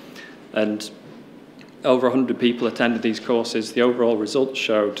stress. And over 100 people attended these courses. The overall results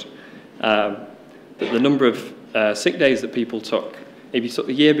showed that the number of sick days that people took, if you took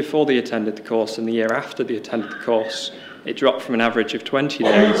the year before they attended the course and the year after they attended the course, it dropped from an average of 20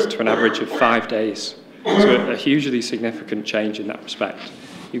 days to an average of 5 days. So a hugely significant change in that respect.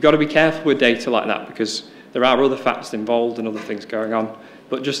 You've got to be careful with data like that because there are other facts involved and other things going on.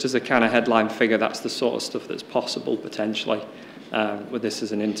 But just as a kind of headline figure, that's the sort of stuff that's possible potentially with this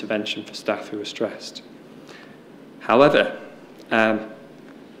as an intervention for staff who are stressed. However,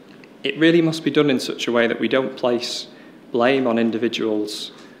 it really must be done in such a way that we don't place blame on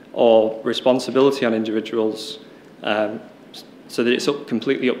individuals or responsibility on individuals so that it's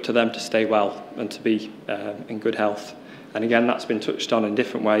completely up to them to stay well and to be in good health. And again, that's been touched on in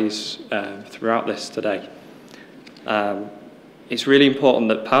different ways throughout this today. It's really important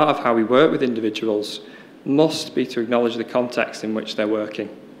that part of how we work with individuals must be to acknowledge the context in which they're working,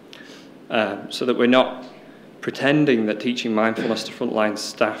 so that we're not pretending that teaching mindfulness to frontline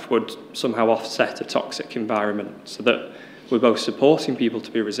staff would somehow offset a toxic environment, so that we're both supporting people to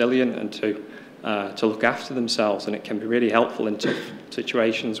be resilient and to look after themselves, and it can be really helpful in tough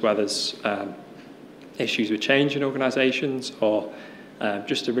situations where there's issues with change in organisations or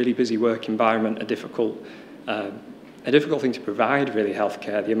just a really busy work environment, a difficult thing to provide really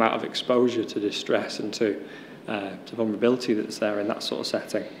healthcare, the amount of exposure to distress and to vulnerability that's there in that sort of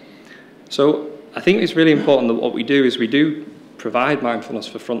setting. So I think it's really important that what we do is we do provide mindfulness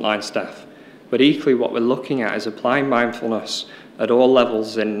for frontline staff, but equally what we're looking at is applying mindfulness at all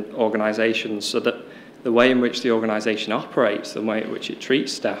levels in organisations so that the way in which the organisation operates, the way in which it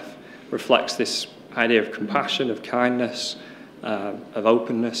treats staff, reflects this idea of compassion, of kindness, of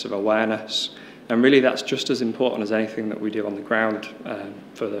openness, of awareness. And really that's just as important as anything that we do on the ground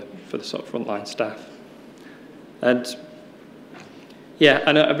for the sort of frontline staff. And yeah,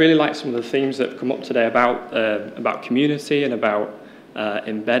 and I really like some of the themes that have come up today about community and about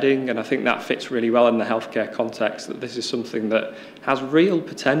embedding, and I think that fits really well in the healthcare context, that this is something that has real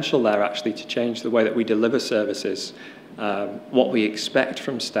potential there actually to change the way that we deliver services, what we expect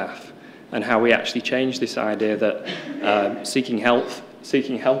from staff, and how we actually change this idea that seeking help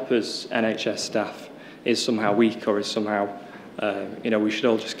as NHS staff is somehow weak, or is somehow, we should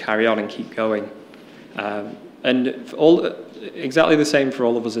all just carry on and keep going. And exactly the same for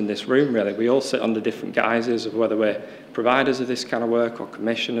all of us in this room, really. We all sit under different guises of whether we're providers of this kind of work, or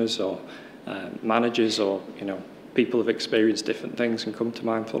commissioners, or managers, or people have experienced different things and come to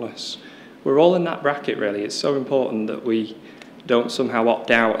mindfulness. We're all in that bracket, really. It's so important that we don't somehow opt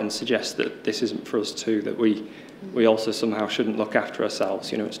out and suggest that this isn't for us too, that we also somehow shouldn't look after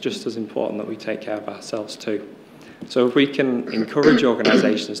ourselves. It's just as important that we take care of ourselves too. So if we can encourage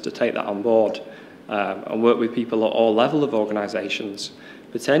organisations to take that on board and work with people at all levels of organisations,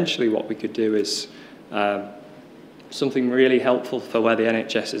 potentially what we could do is something really helpful for where the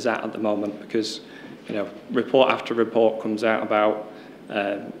NHS is at the moment, because report after report comes out about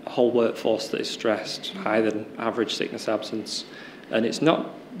a whole workforce that is stressed, higher than average sickness absence. And it's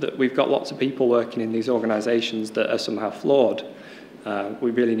not that we've got lots of people working in these organisations that are somehow flawed.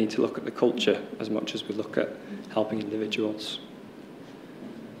 We really need to look at the culture as much as we look at helping individuals.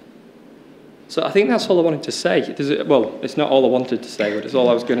 So I think that's all I wanted to say. Well, it's not all I wanted to say, but it's all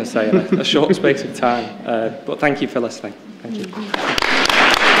I was going to say in a short space of time. But thank you for listening. Thank you.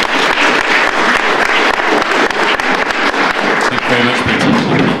 Thank you very much, Peter.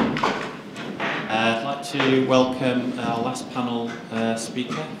 I'd like to welcome our last panel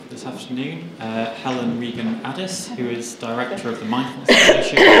speaker this afternoon, Helen Regan-Addis, who is Director of the Mindfulness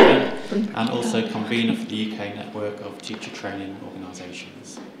Association and also convener for the UK network of teacher training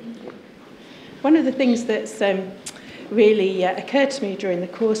organisations. One of the things that's really occurred to me during the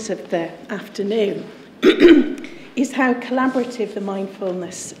course of the afternoon is how collaborative the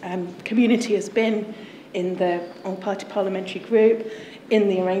mindfulness community has been in the all-party parliamentary group, in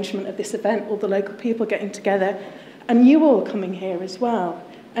the arrangement of this event, all the local people getting together, and you all coming here as well,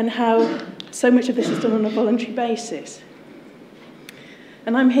 and how so much of this is done on a voluntary basis.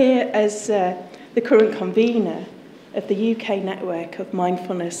 And I'm here as the current convener of the UK network of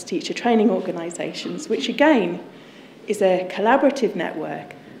mindfulness teacher training organisations, which again is a collaborative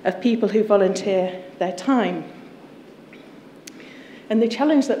network of people who volunteer their time. And the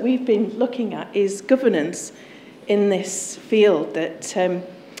challenge that we've been looking at is governance in this field that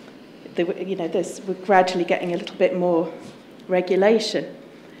we're gradually getting a little bit more regulation.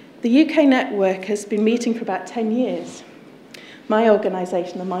 The UK network has been meeting for about 10 years. My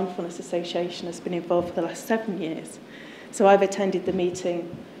organisation, the Mindfulness Association, has been involved for the last 7 years. So I've attended the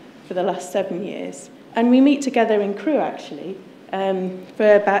meeting for the last 7 years. And we meet together in Crewe, actually,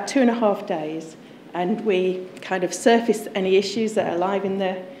 for about 2.5 days. And we kind of surface any issues that are live in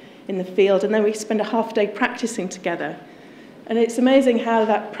the field. And then we spend a half day practising together. And it's amazing how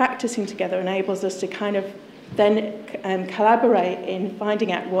that practising together enables us to kind of then collaborate in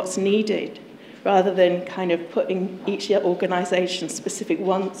finding out what's needed, rather than kind of putting each organisation's specific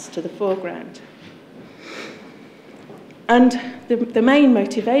wants to the foreground. And the main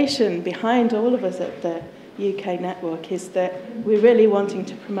motivation behind all of us at the UK network is that we're really wanting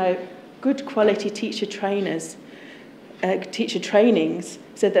to promote good quality teacher trainings,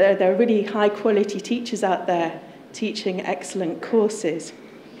 so that there are really high quality teachers out there teaching excellent courses.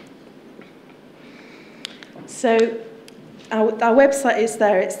 So our website is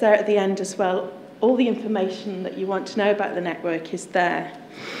there, it's there at the end as well. All the information that you want to know about the network is there.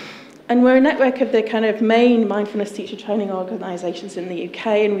 And we're a network of the kind of main mindfulness teacher training organisations in the UK,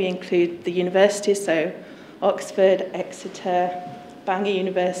 and we include the universities, so Oxford, Exeter, Bangor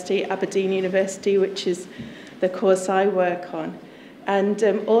University, Aberdeen University, which is the course I work on, and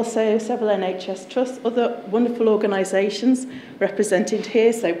also several NHS trusts, other wonderful organisations represented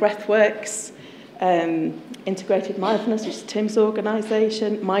here, so Breathworks, Integrated Mindfulness, which is Tim's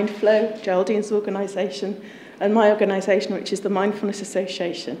organisation, Mindflow, Geraldine's organisation, and my organisation, which is the Mindfulness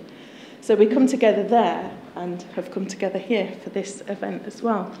Association. So we come together there and have come together here for this event as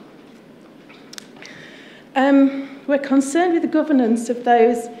well. We're concerned with the governance of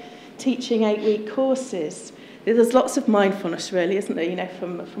those teaching 8-week courses. There's lots of mindfulness, really, isn't there? You know,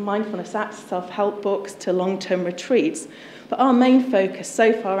 from mindfulness apps, self-help books to long-term retreats. But our main focus,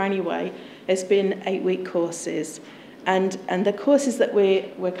 so far anyway, has been 8-week courses, and the courses that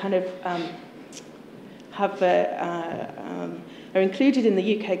we're kind of are included in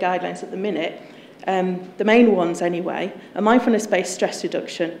the UK guidelines at the minute. The main ones anyway are mindfulness-based stress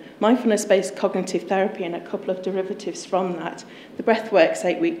reduction, mindfulness-based cognitive therapy, and a couple of derivatives from that, the Breathworks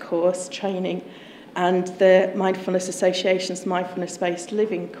 8-week course training, and the Mindfulness Association's mindfulness-based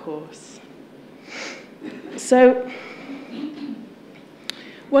living course. So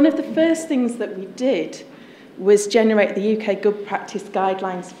one of the first things that we did was generate the UK Good Practice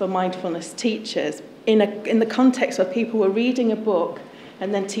Guidelines for Mindfulness Teachers in the context where people were reading a book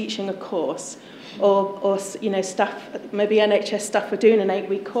and then teaching a course, or staff, maybe NHS staff were doing an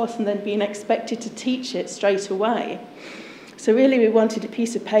 8-week course and then being expected to teach it straight away. So really we wanted a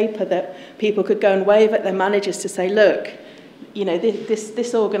piece of paper that people could go and wave at their managers to say, look,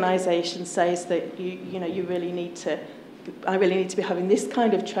 this organisation says that I really need to be having this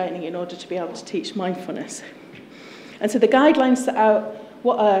kind of training in order to be able to teach mindfulness. And so the guidelines set out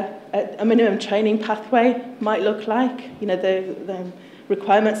what a minimum training pathway might look like, the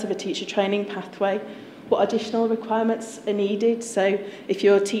requirements of a teacher training pathway, what additional requirements are needed. So if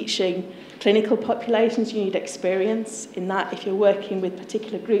you're teaching clinical populations, you need experience in that. If you're working with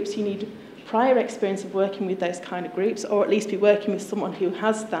particular groups, you need prior experience of working with those kind of groups, or at least be working with someone who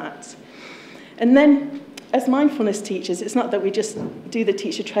has that. And then, as mindfulness teachers, it's not that we just do the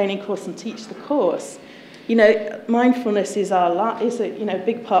teacher training course and teach the course. Mindfulness is a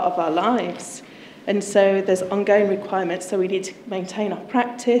big part of our lives. And so there's ongoing requirements. So we need to maintain our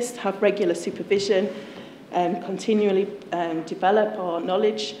practice, have regular supervision, continually develop our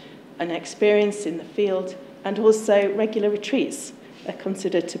knowledge and experience in the field, and also regular retreats are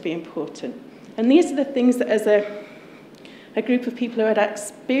considered to be important. And these are the things that, as a group of people who had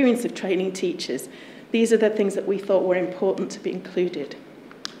experience of training teachers, these are the things that we thought were important to be included.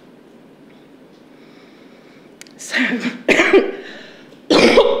 So,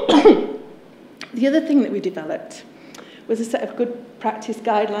 the other thing that we developed was a set of good practice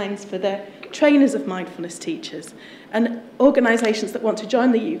guidelines for the trainers of mindfulness teachers, and organisations that want to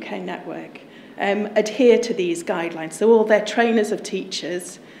join the UK network adhere to these guidelines. So all their trainers of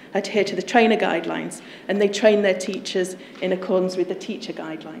teachers adhere to the trainer guidelines, and they train their teachers in accordance with the teacher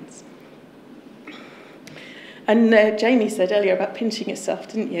guidelines. And Jamie said earlier about pinching yourself,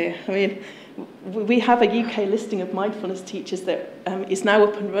 didn't you? I mean, we have a UK listing of mindfulness teachers that is now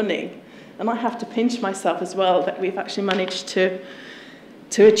up and running, and I have to pinch myself as well that we've actually managed to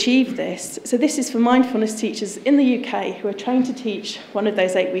achieve this. So this is for mindfulness teachers in the UK who are trained to teach one of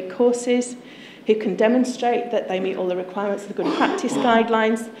those 8-week courses, who can demonstrate that they meet all the requirements of the good practice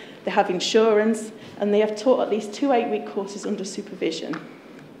guidelines, they have insurance, and they have taught at least 2 8-week courses under supervision.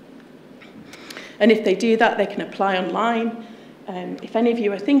 And if they do that, they can apply online. If any of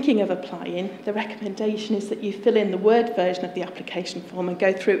you are thinking of applying, the recommendation is that you fill in the Word version of the application form and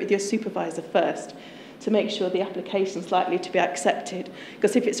go through it with your supervisor first to make sure the application is likely to be accepted,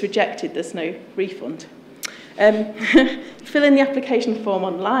 because if it's rejected, there's no refund. Fill in the application form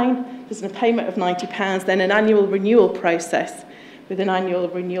online, there's a payment of £90, then an annual renewal process with an annual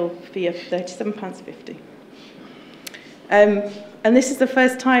renewal fee of £37.50. And this is the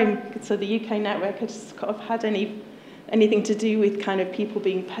first time, so the UK network has kind of had anything to do with kind of people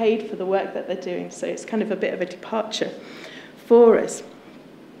being paid for the work that they're doing, so it's kind of a bit of a departure for us.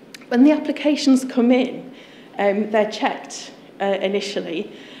 When the applications come in, they're checked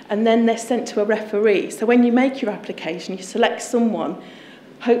initially, and then they're sent to a referee. So when you make your application, you select someone,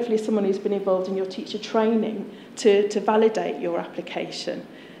 hopefully someone who's been involved in your teacher training, to validate your application.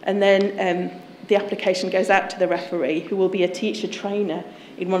 And then the application goes out to the referee, who will be a teacher trainer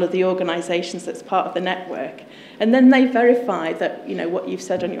in one of the organisations that's part of the network. And then they verify that what you've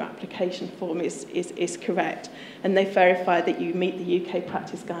said on your application form is correct. And they verify that you meet the UK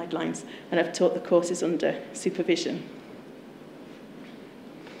practice guidelines and have taught the courses under supervision.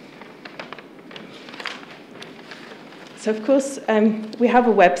 So of course, we have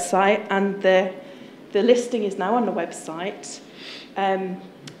a website, and the listing is now on the website. And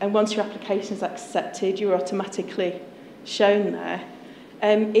once your application is accepted, you're automatically shown there.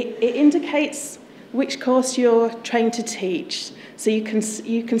 It indicates which course you're trained to teach. So you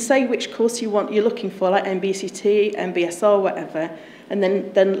can say which course you're looking for, like MBCT, MBSR, whatever, and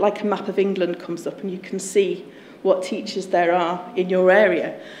then like a map of England comes up, and you can see what teachers there are in your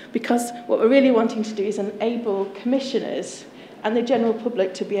area. Because what we're really wanting to do is enable commissioners and the general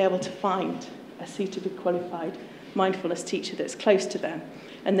public to be able to find a suitably qualified mindfulness teacher that's close to them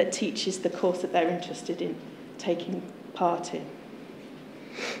and that teaches the course that they're interested in taking part in.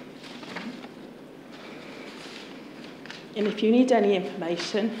 And if you need any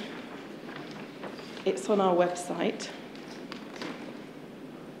information, it's on our website.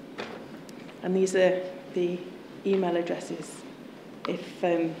 And these are the email addresses if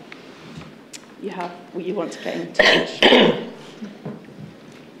you want to get in touch.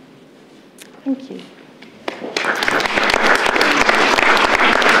 Thank you.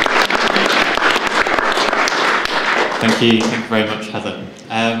 Thank you very much, Heather.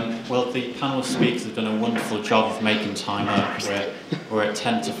 Well, the panel of speakers have done a wonderful job of making time up. We're at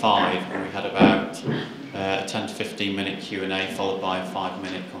 10 to 5, and we had about a 10 to 15 minute Q&A followed by a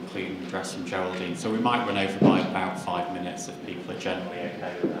 5-minute concluding address from Geraldine. So we might run over by about 5 minutes if people are generally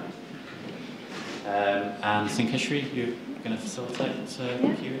okay with that. And Singhashri, you're going to facilitate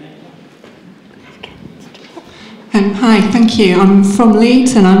Q&A? Hi, thank you. I'm from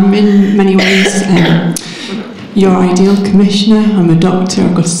Leeds and I'm in many ways your ideal commissioner. I'm a doctor,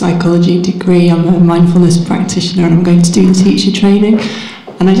 I've got a psychology degree, I'm a mindfulness practitioner and I'm going to do the teacher training.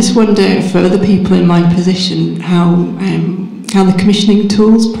 And I just wonder for other people in my position how the commissioning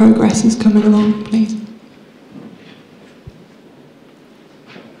tools progress is coming along, please.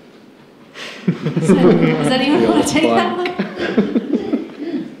 Does anyone want to take that one?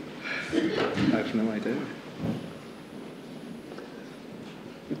 I have no idea.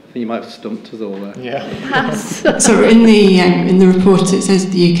 I think you might have stumped us all there. Yeah. So in the report it says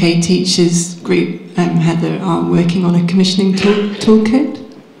the UK Teachers Group, Heather, are working on a commissioning toolkit.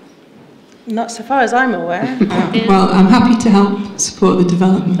 Not so far as I'm aware. Well, I'm happy to help support the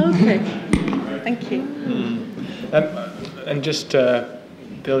development. Okay, thank you. And just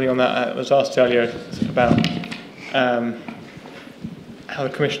building on that, I was asked earlier about how the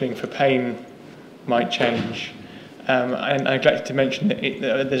commissioning for pain might change. And I neglected to mention that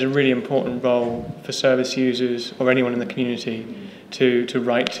there's a really important role for service users or anyone in the community to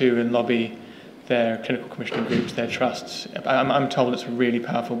write to and lobby their clinical commissioning groups, their trusts. I'm told it's a really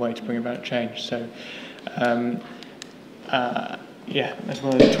powerful way to bring about change. So, yeah, as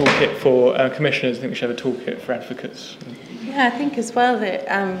well as a toolkit for commissioners, I think we should have a toolkit for advocates. Yeah, I think as well that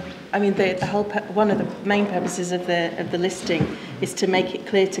I mean the whole one of the main purposes of the listing is to make it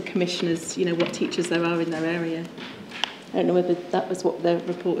clear to commissioners, you know, what teachers there are in their area. I don't know whether that was what the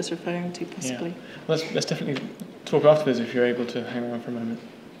report was referring to, possibly. Yeah. Well, let's definitely talk afterwards if you're able to hang around for a moment.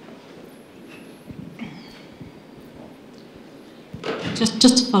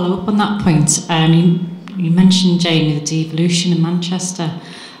 Just to follow up on that point, you mentioned, Jamie, the devolution in Manchester,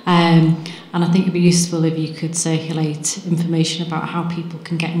 and I think it'd be useful if you could circulate information about how people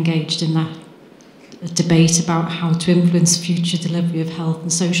can get engaged in that debate about how to influence future delivery of health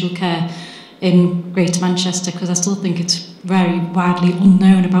and social care in Greater Manchester, because I still think it's very widely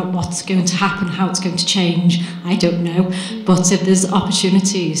unknown about what's going to happen, how it's going to change. I don't know. But if there's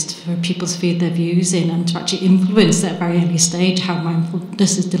opportunities for people to feed their views in and to actually influence at a very early stage how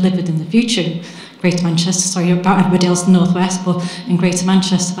mindfulness is delivered in the future in Greater Manchester, sorry about everybody else in the Northwest, but in Greater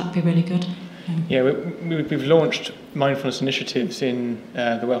Manchester, that'd be really good. Yeah, we've launched mindfulness initiatives in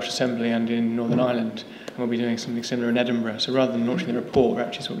the Welsh Assembly and in Northern Ireland, and we'll be doing something similar in Edinburgh. So rather than launching the report, we're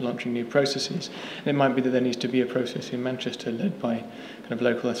actually sort of launching new processes. And it might be that there needs to be a process in Manchester led by kind of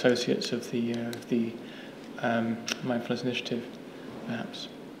local associates of the mindfulness initiative, perhaps.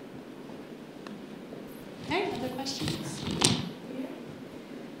 Okay, other questions?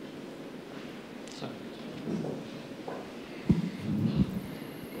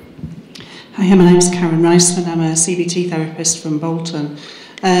 Hi, my name's Karen Rice and I'm a CBT therapist from Bolton.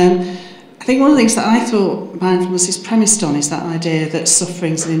 I think one of the things that I thought mindfulness is premised on is that idea that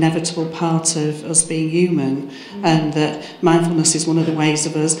suffering is an inevitable part of us being human, and that mindfulness is one of the ways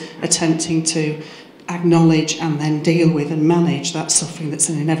of us attempting to acknowledge and then deal with and manage that suffering that's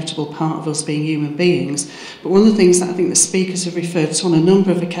an inevitable part of us being human beings. But one of the things that I think the speakers have referred to on a number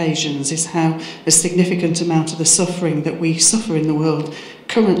of occasions is how a significant amount of the suffering that we suffer in the world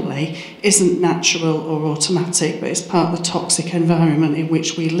currently isn't natural or automatic, but it's part of the toxic environment in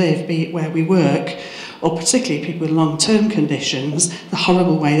which we live, be it where we work, or particularly people with long-term conditions, the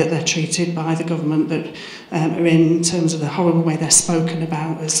horrible way that they're treated by the government that are in terms of the horrible way they're spoken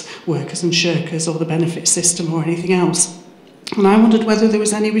about as workers and shirkers, or the benefit system or anything else. And I wondered whether there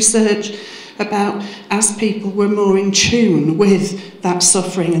was any research about, as people were more in tune with that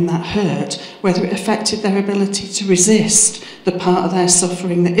suffering and that hurt, whether it affected their ability to resist the part of their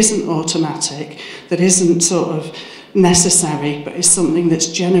suffering that isn't automatic, that isn't sort of necessary, but is something that's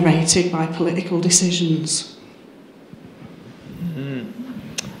generated by political decisions.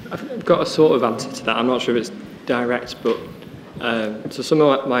 I've got a sort of answer to that. I'm not sure if it's direct, but so some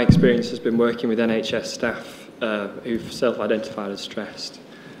of my experience has been working with NHS staff who've self-identified as stressed,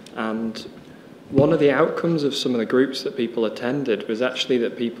 and one of the outcomes of some of the groups that people attended was actually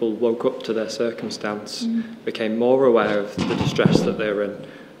that people woke up to their circumstance, became more aware of the distress that they were in,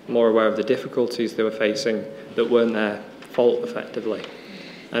 more aware of the difficulties they were facing that weren't their fault effectively.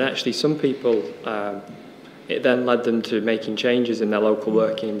 And actually some people, it then led them to making changes in their local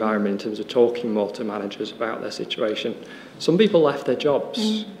working environment in terms of talking more to managers about their situation. Some people left their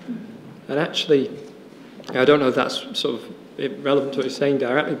jobs. And actually, I don't know if that's sort of relevant to what you're saying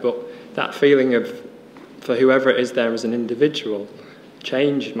directly, but that feeling of, for whoever it is there as an individual,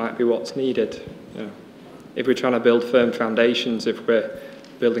 change might be what's needed. Yeah. if we're trying to build firm foundations, if we're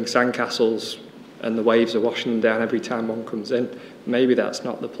building sandcastles and the waves are washing them down every time one comes in, maybe that's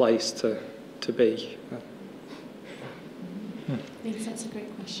not the place to be. I think that's a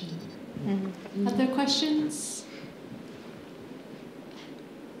great question. Mm-hmm. Are there questions?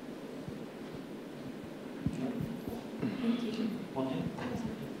 Thank you.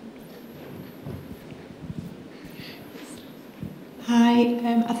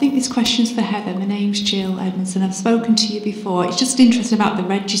 Hi, I think this question's for Heather. My name's Jill Edmonds and I've spoken to you before. It's just interesting about the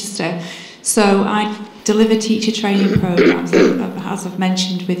register. So I deliver teacher training programs, as I've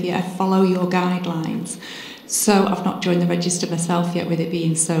mentioned with you, I follow your guidelines. So I've not joined the register myself yet with it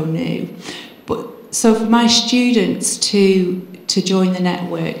being so new. But so for my students to join the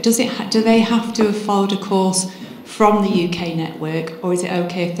network, do they have to have followed a course from the UK network, or is it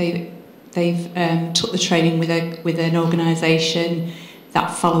okay if they've took the training with an organisation that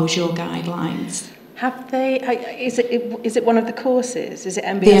follows your guidelines? Have they? Is it one of the courses? Is it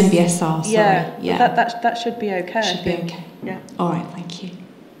MBS? The MBSR, sorry. Yeah. That should be okay. Should be okay. Yeah. All right. Thank you.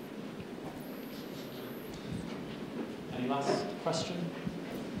 Any last question?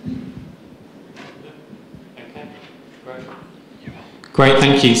 Okay. Great. Great.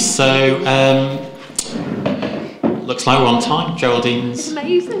 Thank you. So. Looks like we're on time. Geraldine's... It's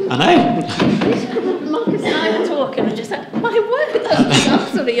amazing. I know. Markus and I were talking and just said, my word, that's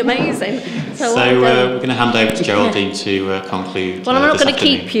absolutely amazing. So we're going to hand over to Geraldine to conclude. Well, I'm not going to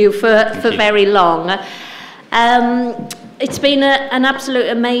keep you for very long. It's been an absolute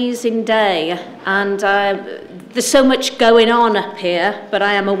amazing day, and there's so much going on up here, but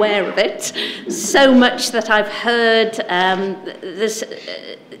I am aware of it. So much that I've heard.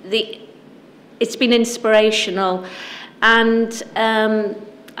 It's been inspirational, and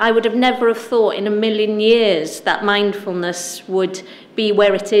I would have never have thought in a million years that mindfulness would be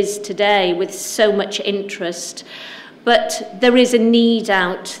where it is today with so much interest. But there is a need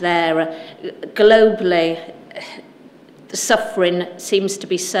out there globally. The suffering seems to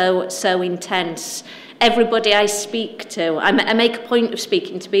be so intense. Everybody I speak to, I make a point of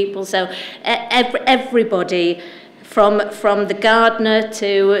speaking to people, so everybody from the gardener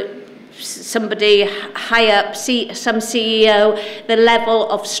to somebody high up, some CEO, the level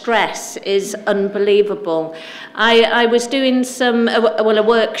of stress is unbelievable. I was doing a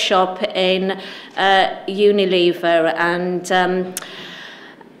workshop in Unilever, and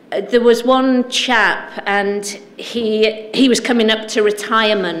there was one chap, and he was coming up to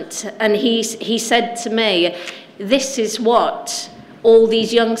retirement, and he said to me, this is what all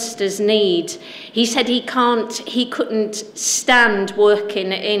these youngsters need. He said he couldn't stand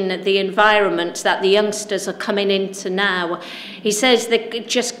working in the environment that the youngsters are coming into now. He says they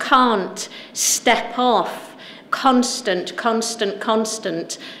just can't step off. Constant.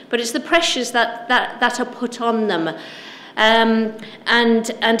 But it's the pressures that are put on them.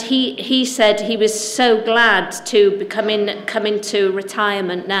 And he said he was so glad to be coming to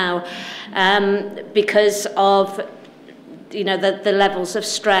retirement now, because of the levels of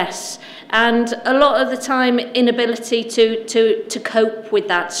stress, and a lot of the time inability to cope with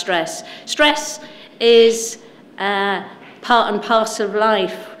that stress. Stress is part and parcel of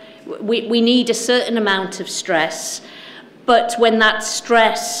life. We need a certain amount of stress, but when that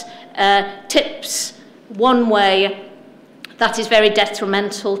stress tips one way, that is very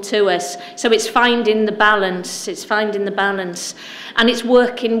detrimental to us. So it's finding the balance. And it's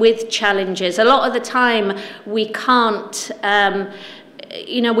working with challenges. A lot of the time we can't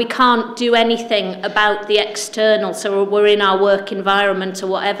do anything about the external. So we're in our work environment or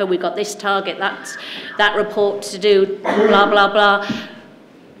whatever. We've got this target, that report to do, blah, blah, blah.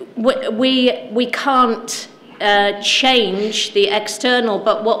 We can't change the external,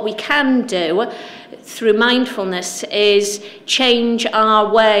 but what we can do through mindfulness is change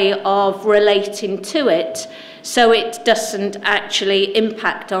our way of relating to it, so it doesn't actually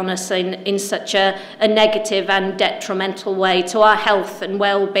impact on us in such a negative and detrimental way to our health and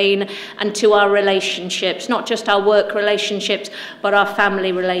well-being and to our relationships, not just our work relationships, but our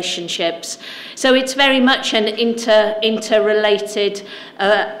family relationships. So it's very much an interrelated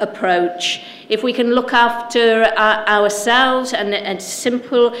approach. If we can look after ourselves and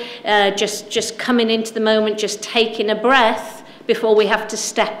simple, just coming into the moment, just taking a breath before we have to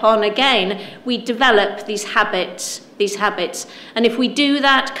step on again, we develop these habits. And if we do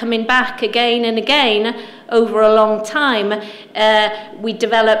that, coming back again and again over a long time, we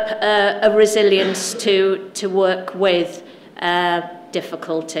develop a resilience to work with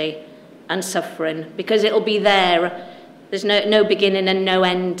difficulty and suffering, because it'll be there. There's no beginning and no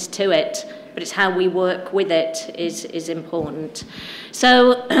end to it, but it's how we work with it is important.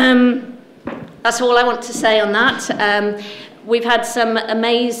 So That's all I want to say on that. We've had some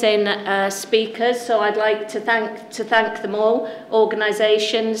amazing speakers, so I'd like to thank them all.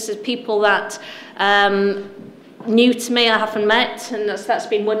 Organisations, people that new to me I haven't met, and that's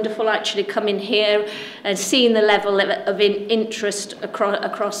been wonderful actually coming here and seeing the level of interest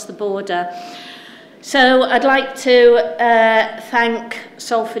across the border. So I'd like to thank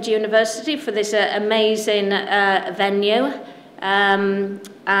Salford University for this amazing venue,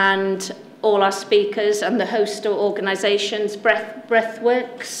 and all our speakers and the host organisations,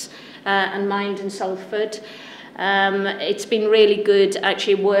 Breathworks and Mind in Salford. It's been really good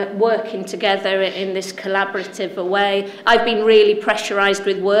actually working together in this collaborative way. I've been really pressurised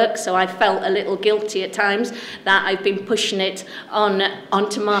with work, so I felt a little guilty at times that I've been pushing it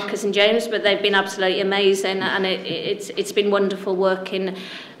onto Markus and James, but they've been absolutely amazing, and it's been wonderful working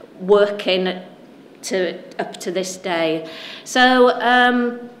up to this day. So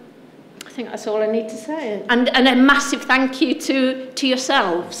I think that's all I need to say. And a massive thank you to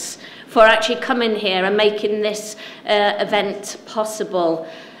yourselves for actually coming here and making this event possible,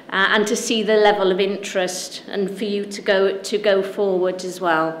 and to see the level of interest, and for you to go forward as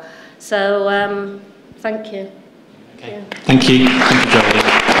well. So thank you. Okay. Yeah. Thank you,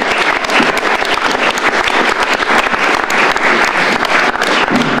 Geraldine.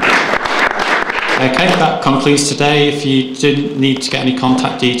 Okay, that concludes today. If you didn't need to get any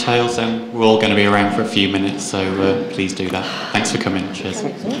contact details, then we're all going to be around for a few minutes, so please do that. Thanks for coming. Cheers.